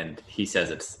days, and he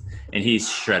says and he's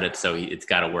shredded, so it's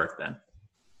got to work then.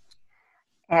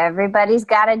 Everybody's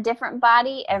got a different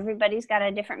body. Everybody's got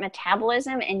a different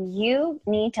metabolism, and you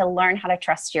need to learn how to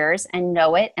trust yours and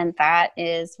know it. And that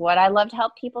is what I love to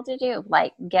help people to do.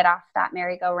 Like, get off that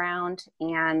merry-go-round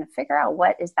and figure out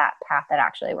what is that path that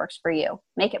actually works for you.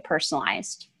 Make it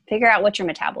personalized. Figure out what your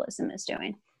metabolism is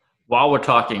doing. While we're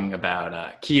talking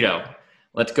about keto,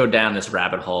 let's go down this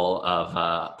rabbit hole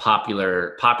of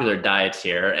popular diets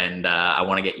here. And I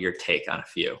want to get your take on a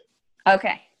few.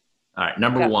 Okay. All right.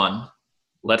 Number one.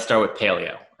 Let's start with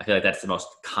paleo. I feel like that's the most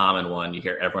common one. You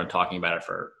hear everyone talking about it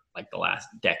for like the last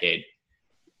decade.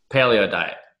 Paleo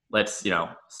diet. Let's,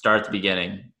 start at the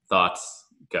beginning. Thoughts,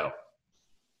 go.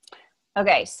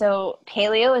 Okay, so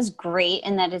paleo is great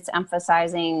in that it's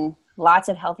emphasizing lots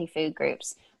of healthy food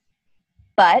groups.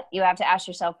 But you have to ask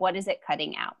yourself, what is it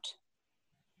cutting out?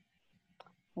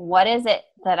 What is it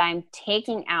that I'm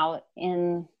taking out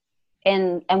and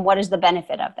what is the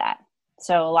benefit of that?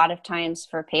 So a lot of times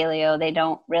for paleo, they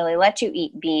don't really let you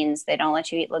eat beans. They don't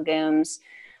let you eat legumes.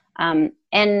 And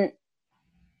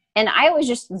I always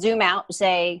just zoom out and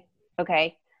say,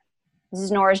 okay, this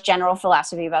is Nora's general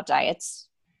philosophy about diets.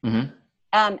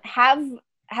 Mm-hmm.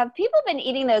 Have people been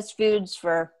eating those foods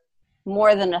for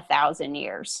more than 1,000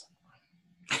 years?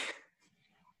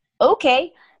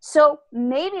 Okay, so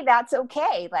maybe that's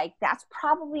okay. Like, that's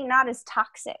probably not as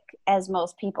toxic as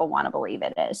most people want to believe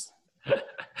it is.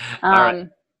 Right.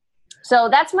 So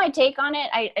that's my take on it.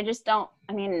 I just don't,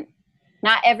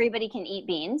 not everybody can eat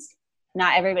beans.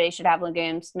 Not everybody should have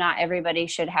legumes. Not everybody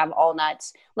should have all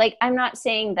nuts. Like, I'm not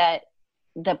saying that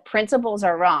the principles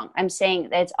are wrong. I'm saying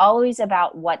that it's always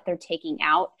about what they're taking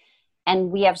out. And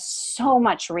we have so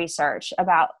much research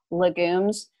about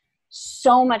legumes,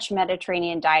 so much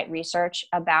Mediterranean diet research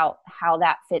about how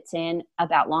that fits in,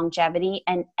 about longevity,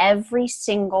 and every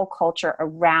single culture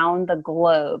around the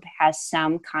globe has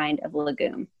some kind of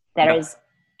legume that is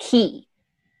key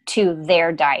to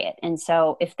their diet. And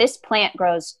so if this plant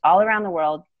grows all around the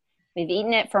world, we've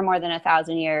eaten it for more than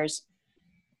 1,000 years,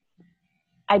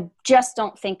 I just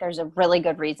don't think there's a really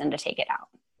good reason to take it out.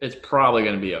 It's probably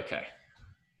going to be okay.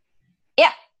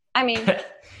 Yeah.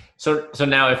 So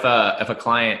now if a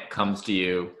client comes to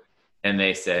you and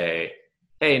they say,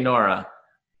 hey, Nora,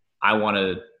 I want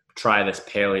to try this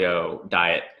paleo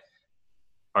diet,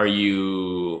 are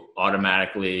you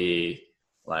automatically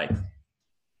like,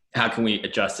 how can we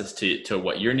adjust this to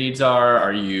what your needs are?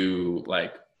 Are you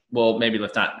like, well, maybe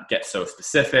let's not get so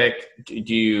specific.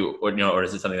 Do you, or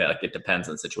is it something that like it depends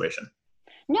on the situation?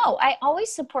 No, I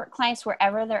always support clients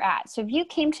wherever they're at. So if you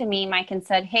came to me, Mike, and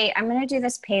said, hey, I'm going to do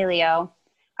this paleo,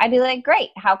 I'd be like, great,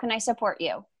 how can I support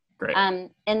you? Great.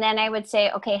 And then I would say,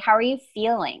 okay, how are you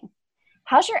feeling?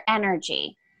 How's your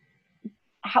energy?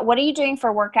 What are you doing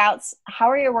for workouts? How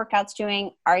are your workouts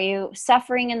doing? Are you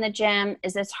suffering in the gym?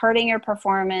 Is this hurting your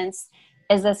performance?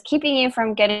 Is this keeping you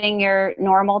from getting your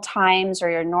normal times or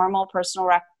your normal personal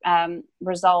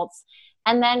results?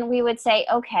 And then we would say,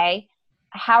 okay,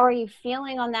 how are you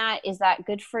feeling on that? Is that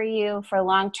good for you for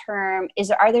long term?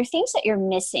 Are there things that you're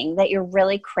missing that you're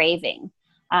really craving?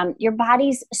 Your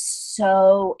body's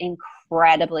so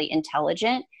incredibly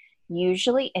intelligent.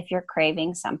 Usually, if you're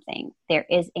craving something, there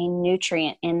is a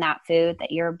nutrient in that food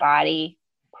that your body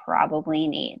probably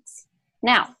needs.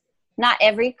 Now, not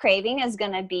every craving is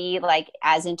going to be like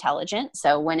as intelligent.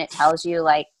 So when it tells you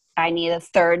like, I need a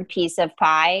third piece of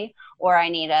pie or I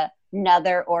need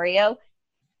another Oreo,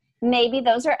 maybe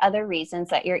those are other reasons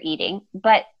that you're eating.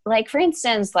 But like, for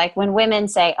instance, like when women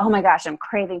say, oh my gosh, I'm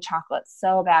craving chocolate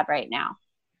so bad right now.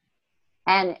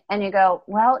 And you go,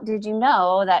 well, did you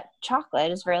know that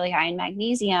chocolate is really high in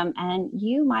magnesium and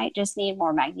you might just need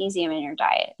more magnesium in your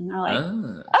diet? And they're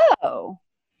like, oh.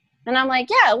 And I'm like,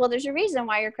 yeah, well, there's a reason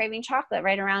why you're craving chocolate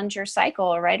right around your cycle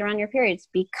or right around your periods,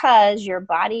 because your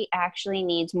body actually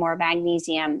needs more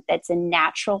magnesium. That's a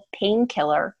natural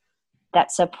painkiller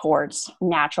that supports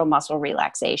natural muscle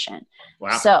relaxation.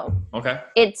 Wow. So okay,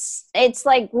 it's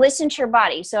like, listen to your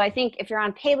body. So I think if you're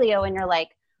on paleo and you're like,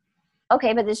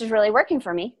 okay, but this is really working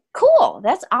for me. Cool.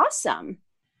 That's awesome.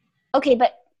 Okay,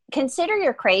 but consider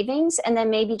your cravings and then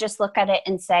maybe just look at it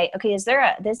and say, okay, is there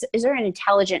an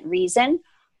intelligent reason?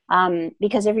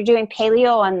 Because if you're doing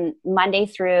paleo on Monday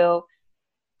through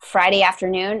Friday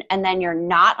afternoon, and then you're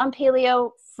not on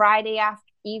paleo Friday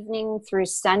evening through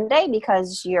Sunday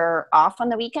because you're off on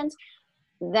the weekends,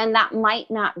 then that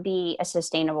might not be a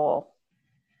sustainable.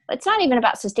 It's not even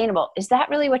about sustainable. Is that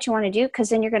really what you want to do? Because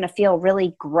then you're going to feel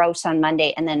really gross on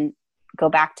Monday and then go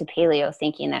back to paleo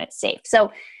thinking that it's safe.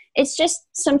 So it's just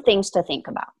some things to think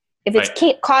about. If it's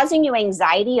causing you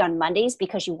anxiety on Mondays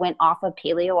because you went off of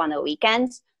paleo on the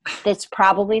weekends, that's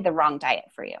probably the wrong diet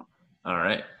for you. All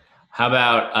right. How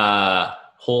about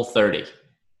Whole30?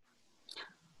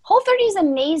 Whole30 is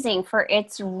amazing for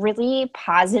its really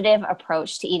positive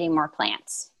approach to eating more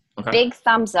plants. Okay. Big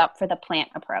thumbs up for the plant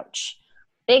approach.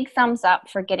 Big thumbs up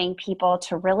for getting people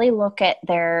to really look at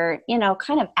their,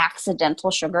 kind of accidental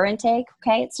sugar intake.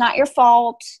 Okay. It's not your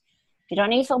fault. You don't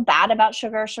need to feel bad about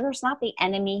sugar. Sugar's not the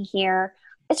enemy here.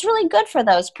 It's really good for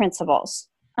those principles.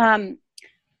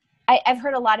 I've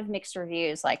heard a lot of mixed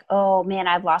reviews like, oh man,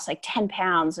 I've lost like 10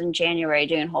 pounds in January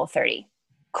doing Whole30.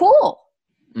 Cool.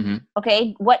 Mm-hmm.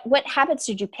 Okay. What habits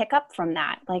did you pick up from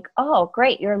that? Like, oh,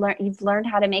 great. You've learned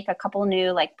how to make a couple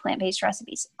new like plant-based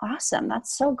recipes. Awesome.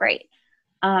 That's so great.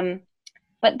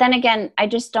 But then again, I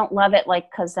just don't love it.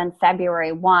 Like, cause then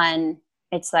February 1,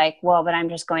 it's like, well, but I'm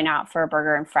just going out for a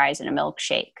burger and fries and a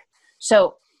milkshake.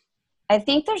 So I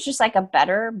think there's just like a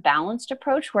better balanced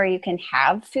approach where you can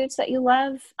have foods that you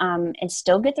love and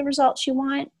still get the results you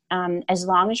want as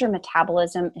long as your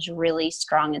metabolism is really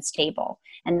strong and stable.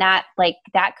 And that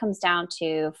comes down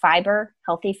to fiber,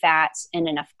 healthy fats, and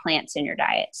enough plants in your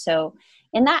diet. So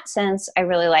in that sense, I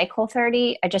really like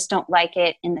Whole30. I just don't like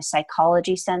it in the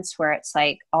psychology sense where it's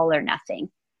like all or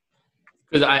nothing.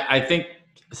 Because I think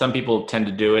some people tend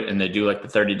to do it and they do like the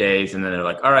 30 days and then they're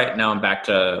like, all right, now I'm back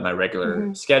to my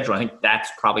regular schedule. I think that's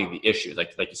probably the issue.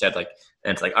 Like you said, and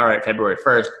it's like, all right, February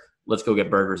 1st, let's go get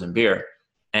burgers and beer.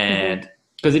 And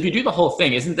because if you do the whole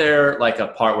thing, isn't there like a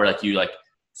part where like you like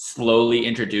slowly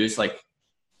introduce like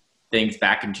things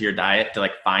back into your diet to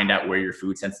like find out where your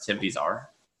food sensitivities are?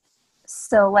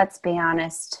 So let's be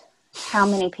honest. How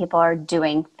many people are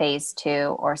doing phase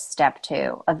 2 or step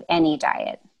 2 of any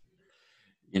diet?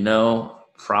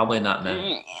 Probably not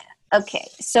many. Okay.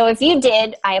 So if you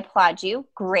did, I applaud you.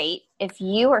 Great. If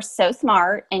you are so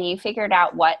smart and you figured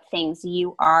out what things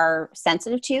you are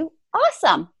sensitive to,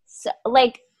 awesome. So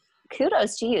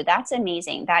kudos to you. That's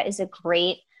amazing. That is a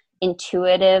great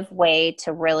intuitive way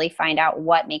to really find out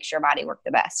what makes your body work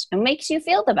the best and makes you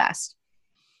feel the best.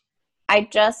 I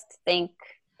just think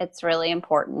it's really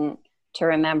important to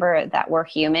remember that we're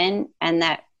human and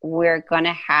that we're going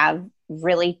to have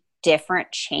really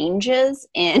different changes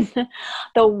in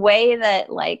the way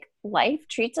that like life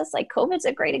treats us. Like COVID's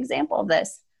a great example of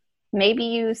this. Maybe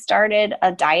you started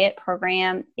a diet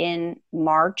program in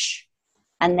March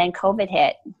and then COVID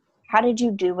hit. How did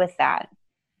you do with that?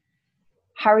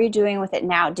 How are you doing with it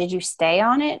now? Did you stay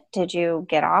on it? Did you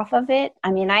get off of it?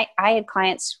 I mean, I had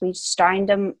clients, we started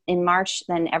them in March,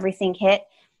 then everything hit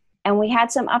and we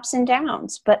had some ups and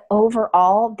downs, but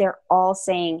overall they're all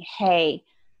saying, hey,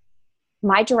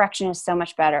 my direction is so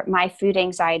much better. My food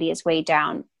anxiety is way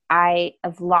down. I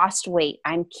have lost weight.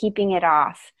 I'm keeping it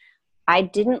off. I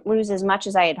didn't lose as much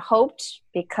as I had hoped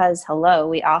because,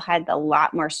 we all had a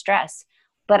lot more stress.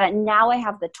 But now I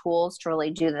have the tools to really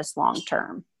do this long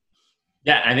term.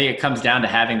 Yeah, I think it comes down to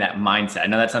having that mindset. I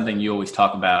know that's something you always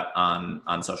talk about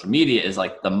on social media is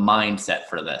like the mindset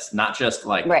for this, not just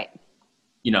like,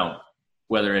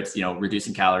 whether it's,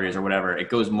 reducing calories or whatever. It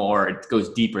goes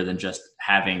deeper than just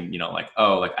having,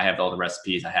 I have all the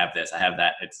recipes, I have this, I have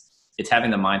that. It's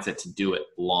having the mindset to do it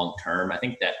long term. I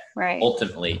think that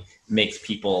ultimately makes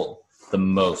people the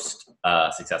most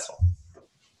successful.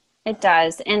 It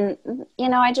does. And,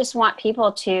 I just want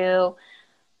people to,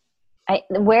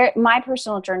 where my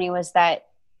personal journey was that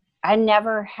I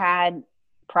never had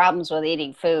problems with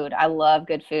eating food. I love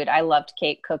good food. I loved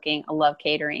cooking. I love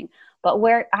catering. But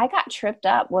where I got tripped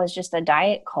up was just a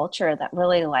diet culture that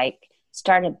really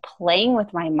started playing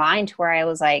with my mind where I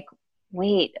was like,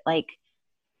 wait,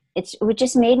 it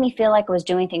just made me feel like I was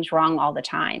doing things wrong all the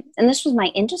time. And this was my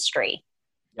industry.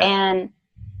 Yeah.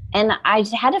 And I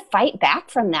had to fight back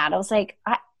from that. I was like,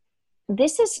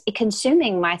 this is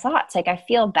consuming my thoughts. Like I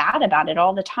feel bad about it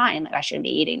all the time. Like I shouldn't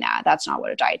be eating that. That's not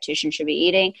what a dietitian should be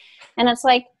eating. And it's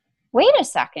like, wait a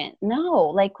second.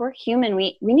 No, we're human.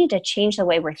 We need to change the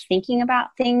way we're thinking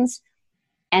about things.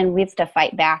 And we have to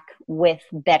fight back with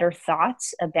better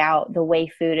thoughts about the way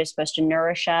food is supposed to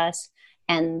nourish us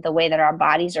and the way that our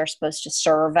bodies are supposed to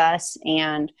serve us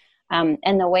and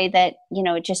the way that,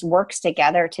 it just works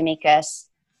together to make us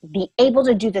be able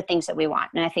to do the things that we want.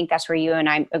 And I think that's where you and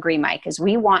I agree, Mike, is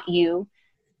we want you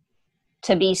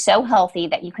to be so healthy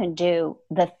that you can do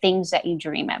the things that you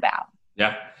dream about.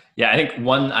 Yeah. Yeah. I think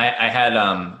I had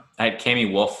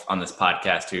Cami Wolf on this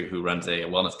podcast who runs a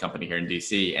wellness company here in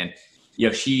DC. And,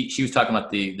 she was talking about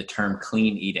the term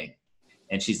clean eating.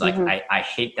 And she's like, I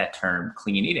hate that term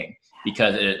clean eating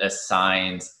because it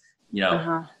assigns,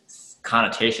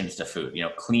 connotations to food,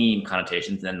 clean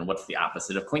connotations. And what's the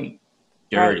opposite of clean?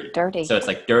 dirty. Right, dirty. So it's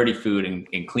like dirty food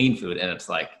and clean food. And it's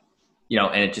like, you know,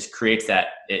 and it just creates that,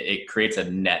 it creates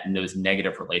those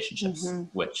negative relationships,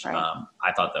 which Right.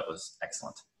 I thought that was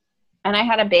excellent. And I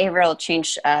had a behavioral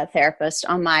change therapist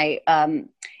on my,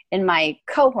 in my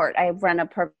cohort. I run a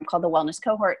program called the Wellness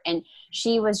Cohort. And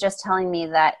she was just telling me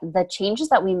that the changes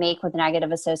that we make with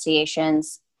negative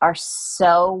associations are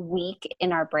so weak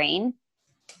in our brain.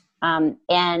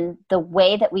 And the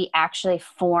way that we actually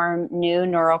form new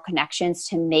neural connections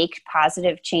to make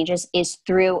positive changes is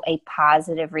through a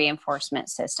positive reinforcement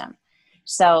system.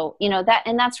 So, you know,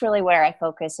 that's really where I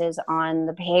focus, is on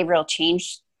the behavioral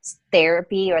change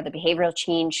therapy, or the behavioral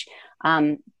change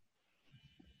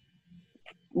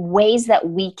ways that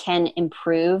we can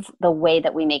improve the way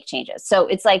that we make changes. So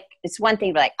it's like, it's one thing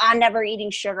to be like, I'm never eating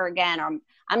sugar again, or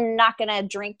I'm not going to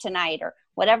drink tonight, or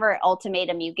whatever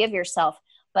ultimatum you give yourself.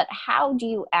 But how do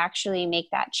you actually make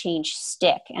that change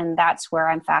stick? And that's where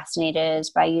I'm fascinated, is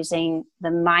by using the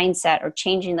mindset, or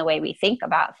changing the way we think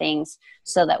about things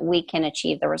so that we can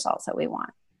achieve the results that we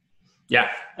want. Yeah,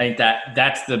 I think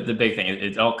that's the big thing.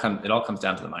 It all comes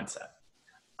down to the mindset.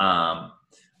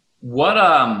 What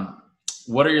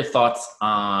are your thoughts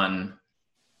on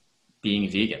being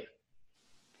vegan?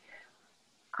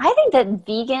 I think that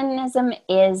veganism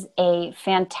is a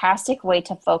fantastic way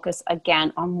to focus,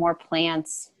 again, on more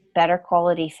plants, better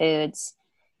quality foods.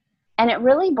 And it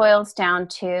really boils down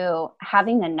to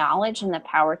having the knowledge and the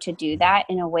power to do that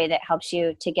in a way that helps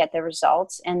you to get the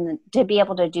results and to be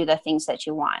able to do the things that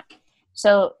you want.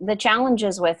 So the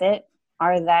challenges with it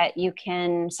are that you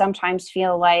can sometimes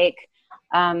feel like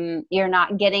you're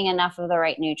not getting enough of the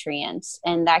right nutrients.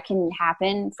 And that can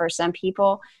happen for some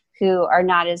people who are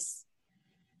not as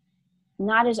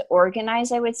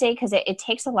organized, I would say, because it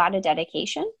takes a lot of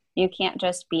dedication. You can't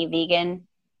just be vegan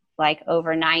like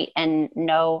overnight and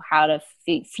know how to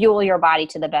fuel your body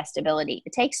to the best ability.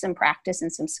 It takes some practice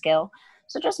and some skill.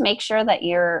 So just make sure that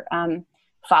you're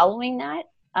following that.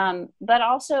 But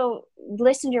also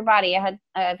listen to your body.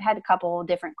 I've had a couple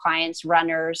different clients,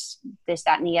 runners, this,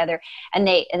 that, and the other, and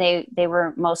they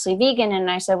were mostly vegan. And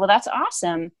I said, well, that's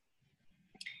awesome.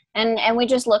 And we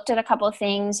just looked at a couple of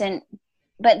things,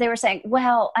 but they were saying,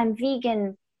 well, I'm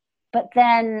vegan, but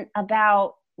then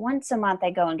about once a month I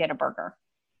go and get a burger.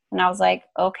 And I was like,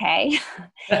 okay.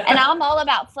 And I'm all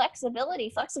about flexibility.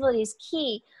 Flexibility is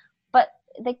key. But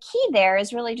the key there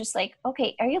is really just like,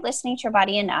 okay, are you listening to your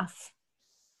body enough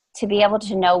to be able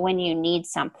to know when you need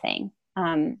something?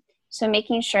 So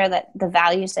making sure that the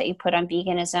values that you put on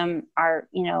veganism are,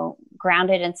 you know,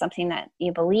 grounded in something that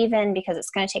you believe in, because it's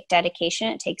going to take dedication.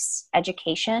 It takes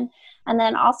education. And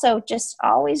then also just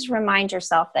always remind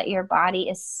yourself that your body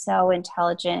is so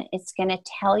intelligent. It's going to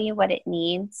tell you what it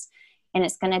needs, and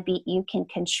it's going to be, you can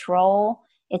control.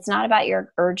 It's not about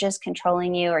your urges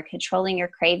controlling you or controlling your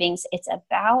cravings. It's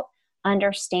about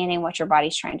understanding what your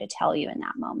body's trying to tell you in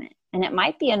that moment. And it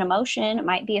might be an emotion, it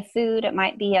might be a food, it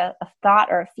might be a thought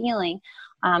or a feeling.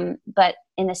 But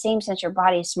in the same sense, your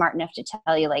body is smart enough to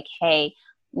tell you, like, hey,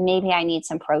 maybe I need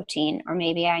some protein, or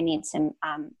maybe I need some,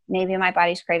 maybe my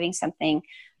body's craving something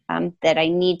that I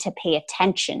need to pay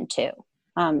attention to.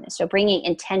 So bringing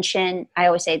intention, I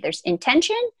always say there's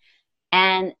intention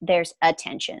and there's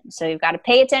attention. So you've got to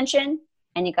pay attention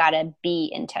and you got to be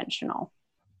intentional.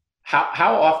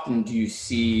 How often do you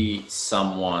see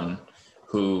someone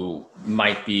who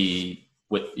might be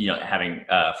having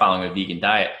following a vegan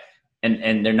diet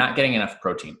and they're not getting enough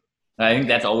protein? I think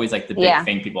that's always like the big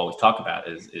thing people always talk about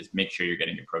is make sure you're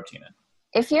getting your protein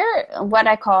in. If you're what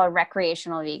I call a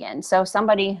recreational vegan, so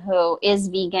somebody who is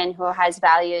vegan, who has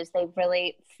values, they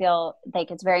really feel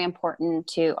like it's very important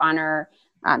to honor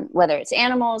whether it's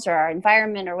animals or our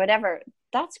environment or whatever,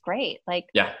 that's great. Like,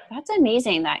 that's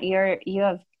amazing that you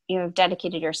have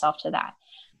dedicated yourself to that.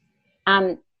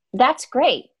 That's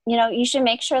great. You know, you should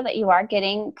make sure that you are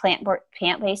getting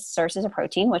plant-based sources of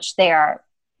protein, which they are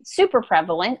super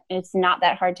prevalent. It's not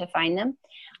that hard to find them.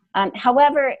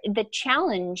 However, the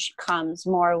challenge comes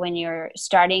more when you're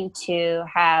starting to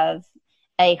have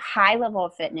a high level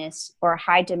of fitness or a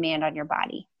high demand on your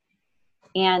body.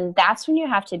 And that's when you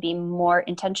have to be more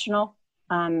intentional.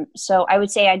 So I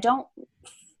would say I don't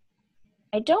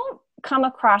come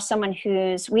across someone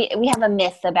who's, we have a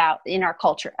myth about in our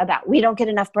culture about we don't get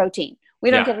enough protein. We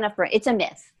don't get enough protein. It's a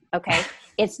myth. Okay.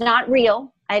 It's not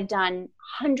real. I've done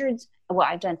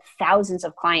thousands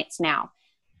of clients now.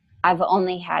 I've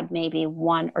only had maybe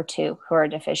one or two who are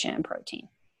deficient in protein.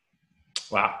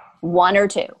 Wow. One or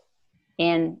two.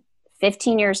 In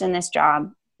 15 years in this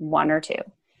job, one or two.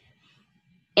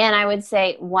 And I would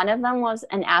say one of them was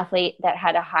an athlete that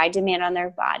had a high demand on their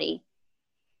body.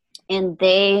 and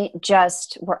they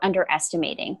just were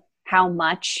underestimating how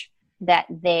much that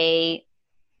they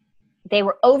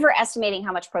were overestimating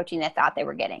how much protein they thought they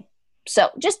were getting. So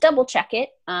just double check it.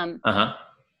 And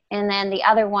then the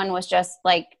other one was just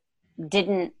like,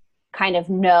 didn't kind of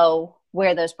know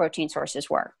where those protein sources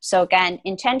were. So again,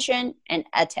 intention and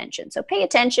attention. So pay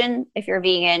attention if you're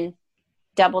vegan,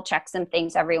 double check some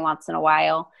things every once in a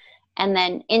while. And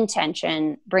then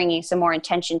intention, bringing some more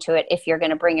intention to it. If you're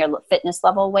going to bring your fitness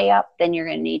level way up, then you're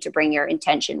going to need to bring your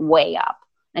intention way up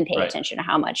and pay attention to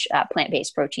how much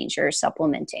plant-based proteins you're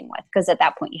supplementing with. Because at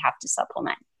that point you have to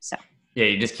supplement. So yeah,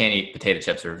 you just can't eat potato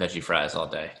chips or veggie fries all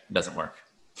day. It doesn't work.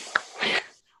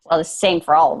 Well, the same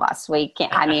for all of us. We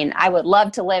can't, I mean, I would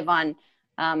love to live on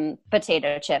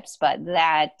potato chips, but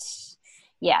I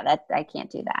can't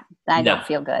do that. I don't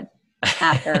feel good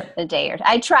after a day or two.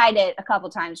 I tried it a couple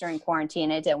times during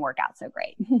quarantine. It didn't work out so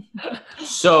great.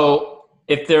 So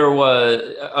if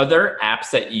are there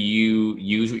apps that you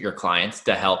use with your clients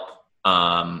to help,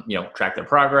 track their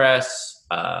progress,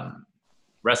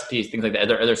 recipes, things like that?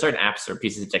 Are there certain apps or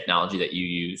pieces of technology that you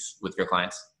use with your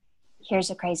clients? Here's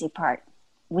the crazy part.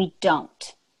 We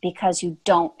don't, because you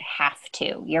don't have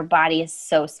to. Your body is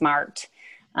so smart.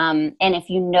 And if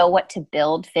you know what to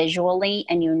build visually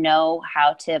and you know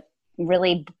how to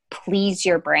really please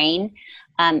your brain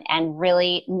and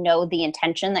really know the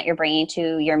intention that you're bringing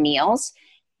to your meals,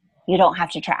 you don't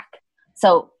have to track.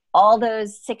 So all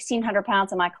those 1,600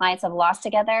 pounds that my clients have lost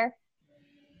together,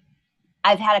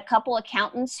 I've had a couple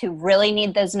accountants who really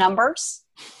need those numbers,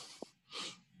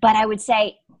 but I would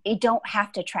say you don't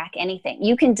have to track anything.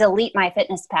 You can delete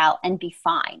MyFitnessPal and be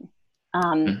fine.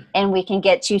 And we can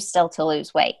get you still to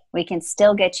lose weight. We can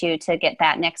still get you to get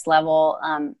that next level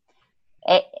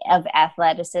of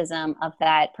athleticism, of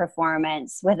that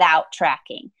performance without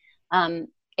tracking.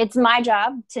 It's my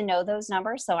job to know those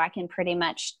numbers, so I can pretty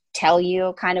much tell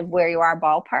you kind of where you are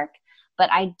ballpark, but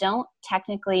I don't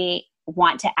technically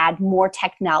want to add more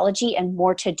technology and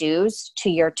more to-dos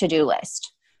to your to-do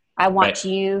list. I want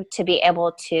you to be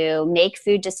able to make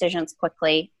food decisions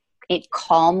quickly,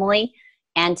 calmly,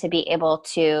 and to be able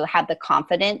to have the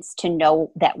confidence to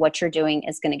know that what you're doing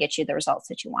is going to get you the results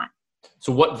that you want.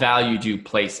 So what value do you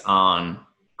place on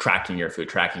tracking your food,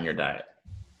 tracking your diet?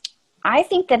 I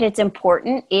think that it's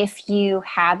important if you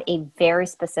have a very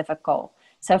specific goal.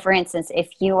 So for instance, if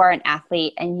you are an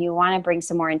athlete and you want to bring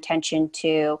some more intention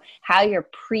to how you're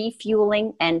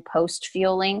pre-fueling and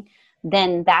post-fueling,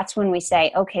 then that's when we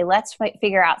say, okay, let's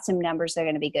figure out some numbers that are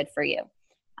going to be good for you.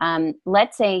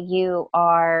 Let's say you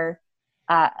are,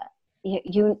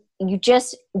 you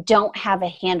just don't have a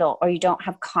handle or you don't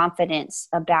have confidence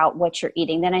about what you're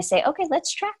eating. Then I say, okay,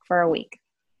 let's track for a week.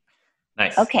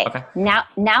 Nice. Okay.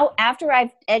 Now after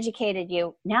I've educated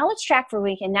you, now let's track for a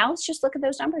week and now let's just look at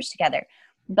those numbers together.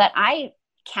 But I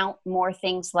count more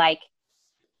things like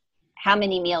how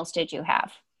many meals did you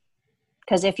have?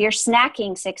 Because if you're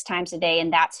snacking 6 times a day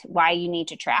and that's why you need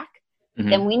to track,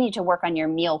 then we need to work on your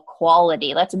meal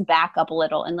quality. Let's back up a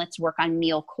little and let's work on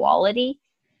meal quality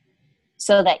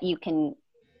so that you can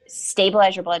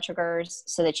stabilize your blood sugars,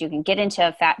 so that you can get into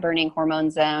a fat burning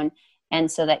hormone zone, and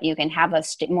so that you can have a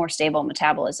more stable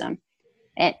metabolism.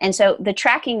 And so the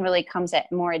tracking really comes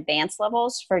at more advanced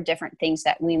levels for different things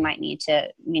that we might need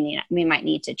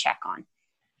to check on.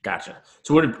 Gotcha.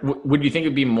 So would you think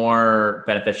it'd be more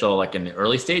beneficial like in the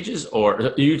early stages,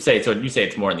 or you say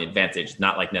it's more in the advanced stages,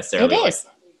 not like necessarily it is.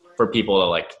 Like for people to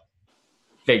like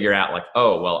figure out like,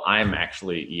 oh, well, I'm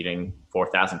actually eating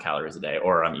 4,000 calories a day,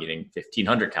 or I'm eating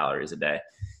 1,500 calories a day.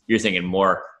 You're thinking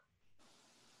more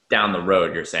down the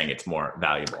road, you're saying it's more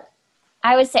valuable.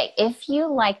 I would say if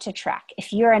you like to track,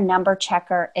 if you're a number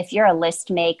checker, if you're a list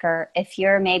maker, if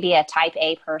you're maybe a type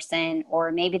A person,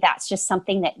 or maybe that's just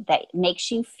something that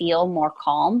makes you feel more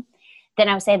calm, then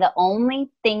I would say the only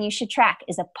thing you should track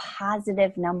is a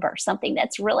positive number. Something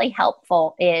that's really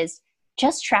helpful is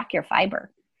just track your fiber.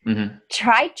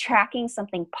 Try tracking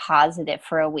something positive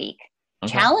for a week.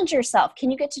 Okay. Challenge yourself.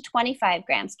 Can you get to 25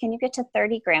 grams? Can you get to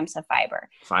 30 grams of fiber?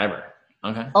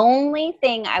 Okay. Only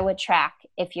thing I would track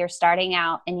if you're starting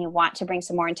out and you want to bring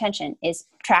some more intention is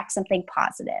track something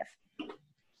positive.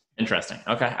 Interesting.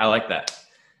 Okay. I like that.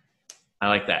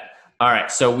 All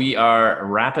right. So we are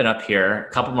wrapping up here.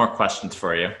 A couple more questions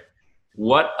for you.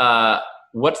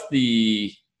 What's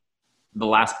the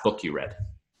last book you read?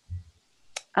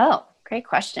 Oh, great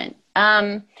question.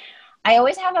 I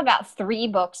always have about 3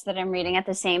 books that I'm reading at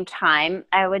the same time.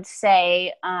 I would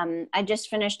say I just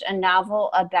finished a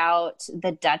novel about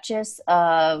the Duchess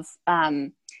of,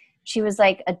 she was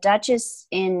like a duchess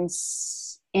in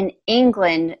in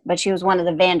England, but she was one of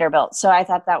the Vanderbilts. So I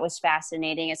thought that was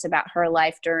fascinating. It's about her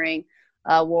life during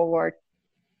World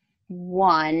War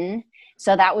I.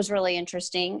 So that was really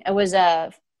interesting. It was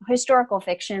a historical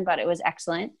fiction, but it was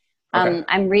excellent. Okay.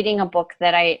 I'm reading a book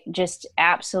that I just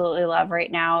absolutely love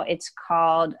right now. It's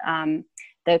called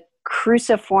The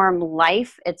Cruciform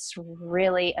Life. It's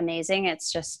really amazing.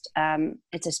 It's just,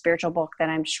 it's a spiritual book that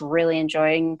I'm just really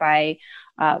enjoying by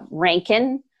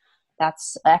Rankin.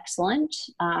 That's excellent.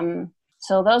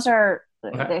 So those are,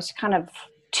 there's kind of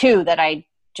two that I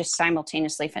just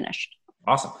simultaneously finished.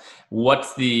 Awesome.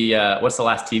 What's the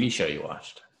last TV show you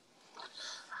watched?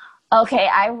 Okay,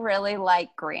 I really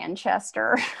like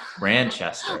Grantchester.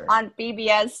 Grantchester. On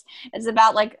PBS. It's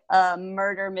about like a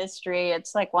murder mystery.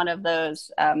 It's like one of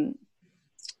those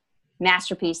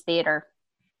masterpiece theater.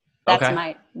 That's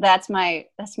okay. that's my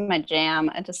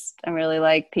jam. I really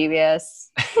like PBS.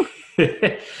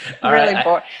 All really right.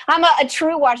 bored. I'm a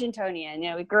true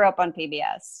Washingtonian. We grew up on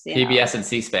PBS. PBS and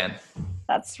C-SPAN.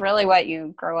 That's really what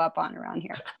you grow up on around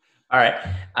here. All right.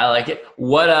 I like it.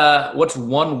 What's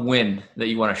one win that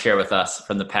you want to share with us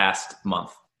from the past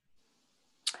month?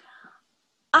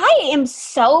 I am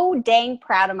so dang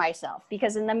proud of myself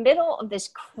because in the middle of this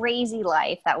crazy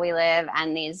life that we live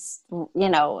and these,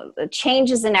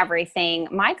 changes in everything,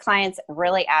 my clients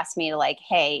really asked me like,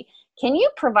 hey, can you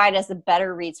provide us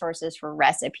better resources for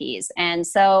recipes? And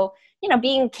so,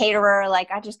 being a caterer,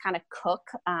 like I just kind of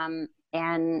cook,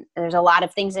 and there's a lot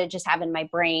of things that just have in my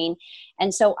brain.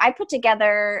 And so I put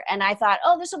together and I thought,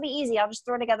 oh, this will be easy. I'll just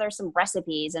throw together some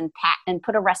recipes and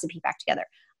put a recipe back together.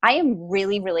 I am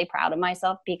really, really proud of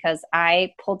myself because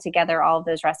I pulled together all of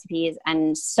those recipes.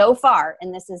 And so far,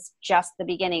 and this is just the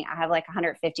beginning, I have like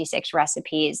 156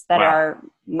 recipes that are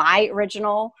my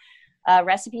original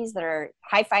recipes that are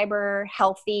high fiber,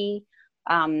 healthy,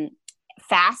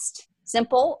 fast,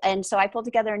 simple. And so I pulled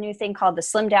together a new thing called the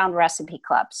Slim Down Recipe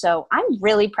Club. So I'm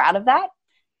really proud of that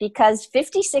because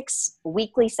 56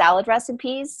 weekly salad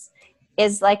recipes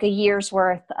is like a year's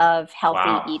worth of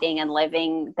healthy eating and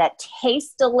living that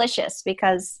tastes delicious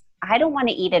because I don't want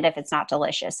to eat it if it's not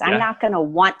delicious. I'm not going to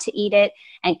want to eat it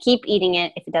and keep eating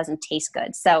it if it doesn't taste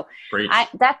good. So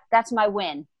that's my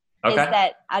win. Is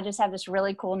that I just have this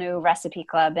really cool new recipe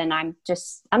club and I'm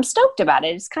stoked about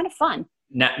it. It's kind of fun.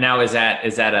 Now is that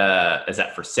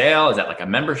for sale? Is that like a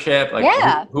membership? Like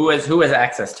who has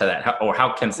access to that?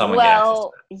 How can someone get access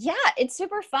to that? Yeah, it's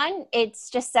super fun. It's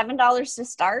just $7 to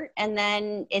start. And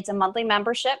then it's a monthly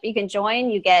membership. You can join,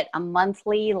 you get a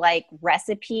monthly like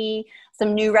recipe,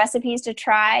 some new recipes to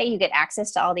try. You get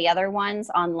access to all the other ones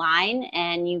online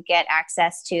and you get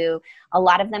access to, a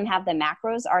lot of them have the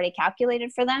macros already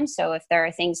calculated for them. So if there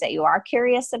are things that you are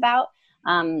curious about,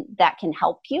 that can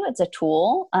help you. It's a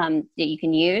tool that you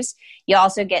can use. You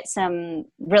also get some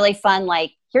really fun,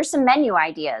 like, here's some menu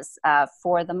ideas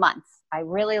for the month. I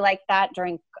really like that.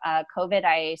 During COVID,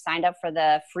 I signed up for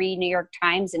the free New York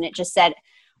Times and it just said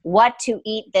what to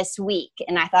eat this week.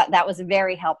 And I thought that was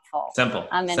very helpful. Simple.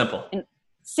 And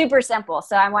super simple.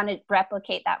 So I want to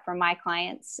replicate that for my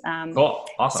clients. Cool.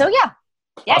 Awesome. So yeah.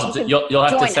 Awesome. So you'll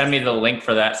have to send me the link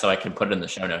for that so I can put it in the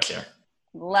show notes here.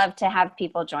 Love to have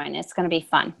people join. It's going to be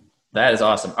fun. That is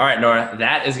awesome. All right, Nora,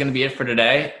 that is going to be it for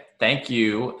today. Thank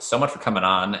you so much for coming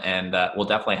on, and we'll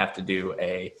definitely have to do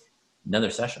another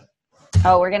session.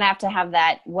 Oh, we're going to have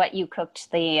that, what you cooked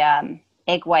the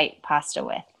egg white pasta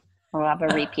with. We'll have a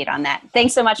repeat on that.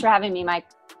 Thanks so much for having me, Mike.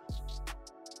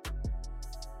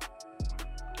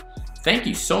 Thank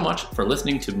you so much for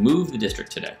listening to Move the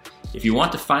District today. If you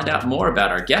want to find out more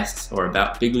about our guests or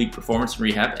about Big League Performance and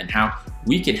Rehab and how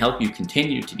we can help you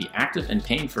continue to be active and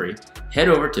pain-free, head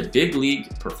over to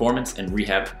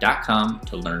bigleagueperformanceandrehab.com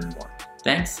to learn more.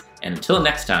 Thanks, and until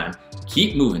next time,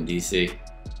 keep moving, DC.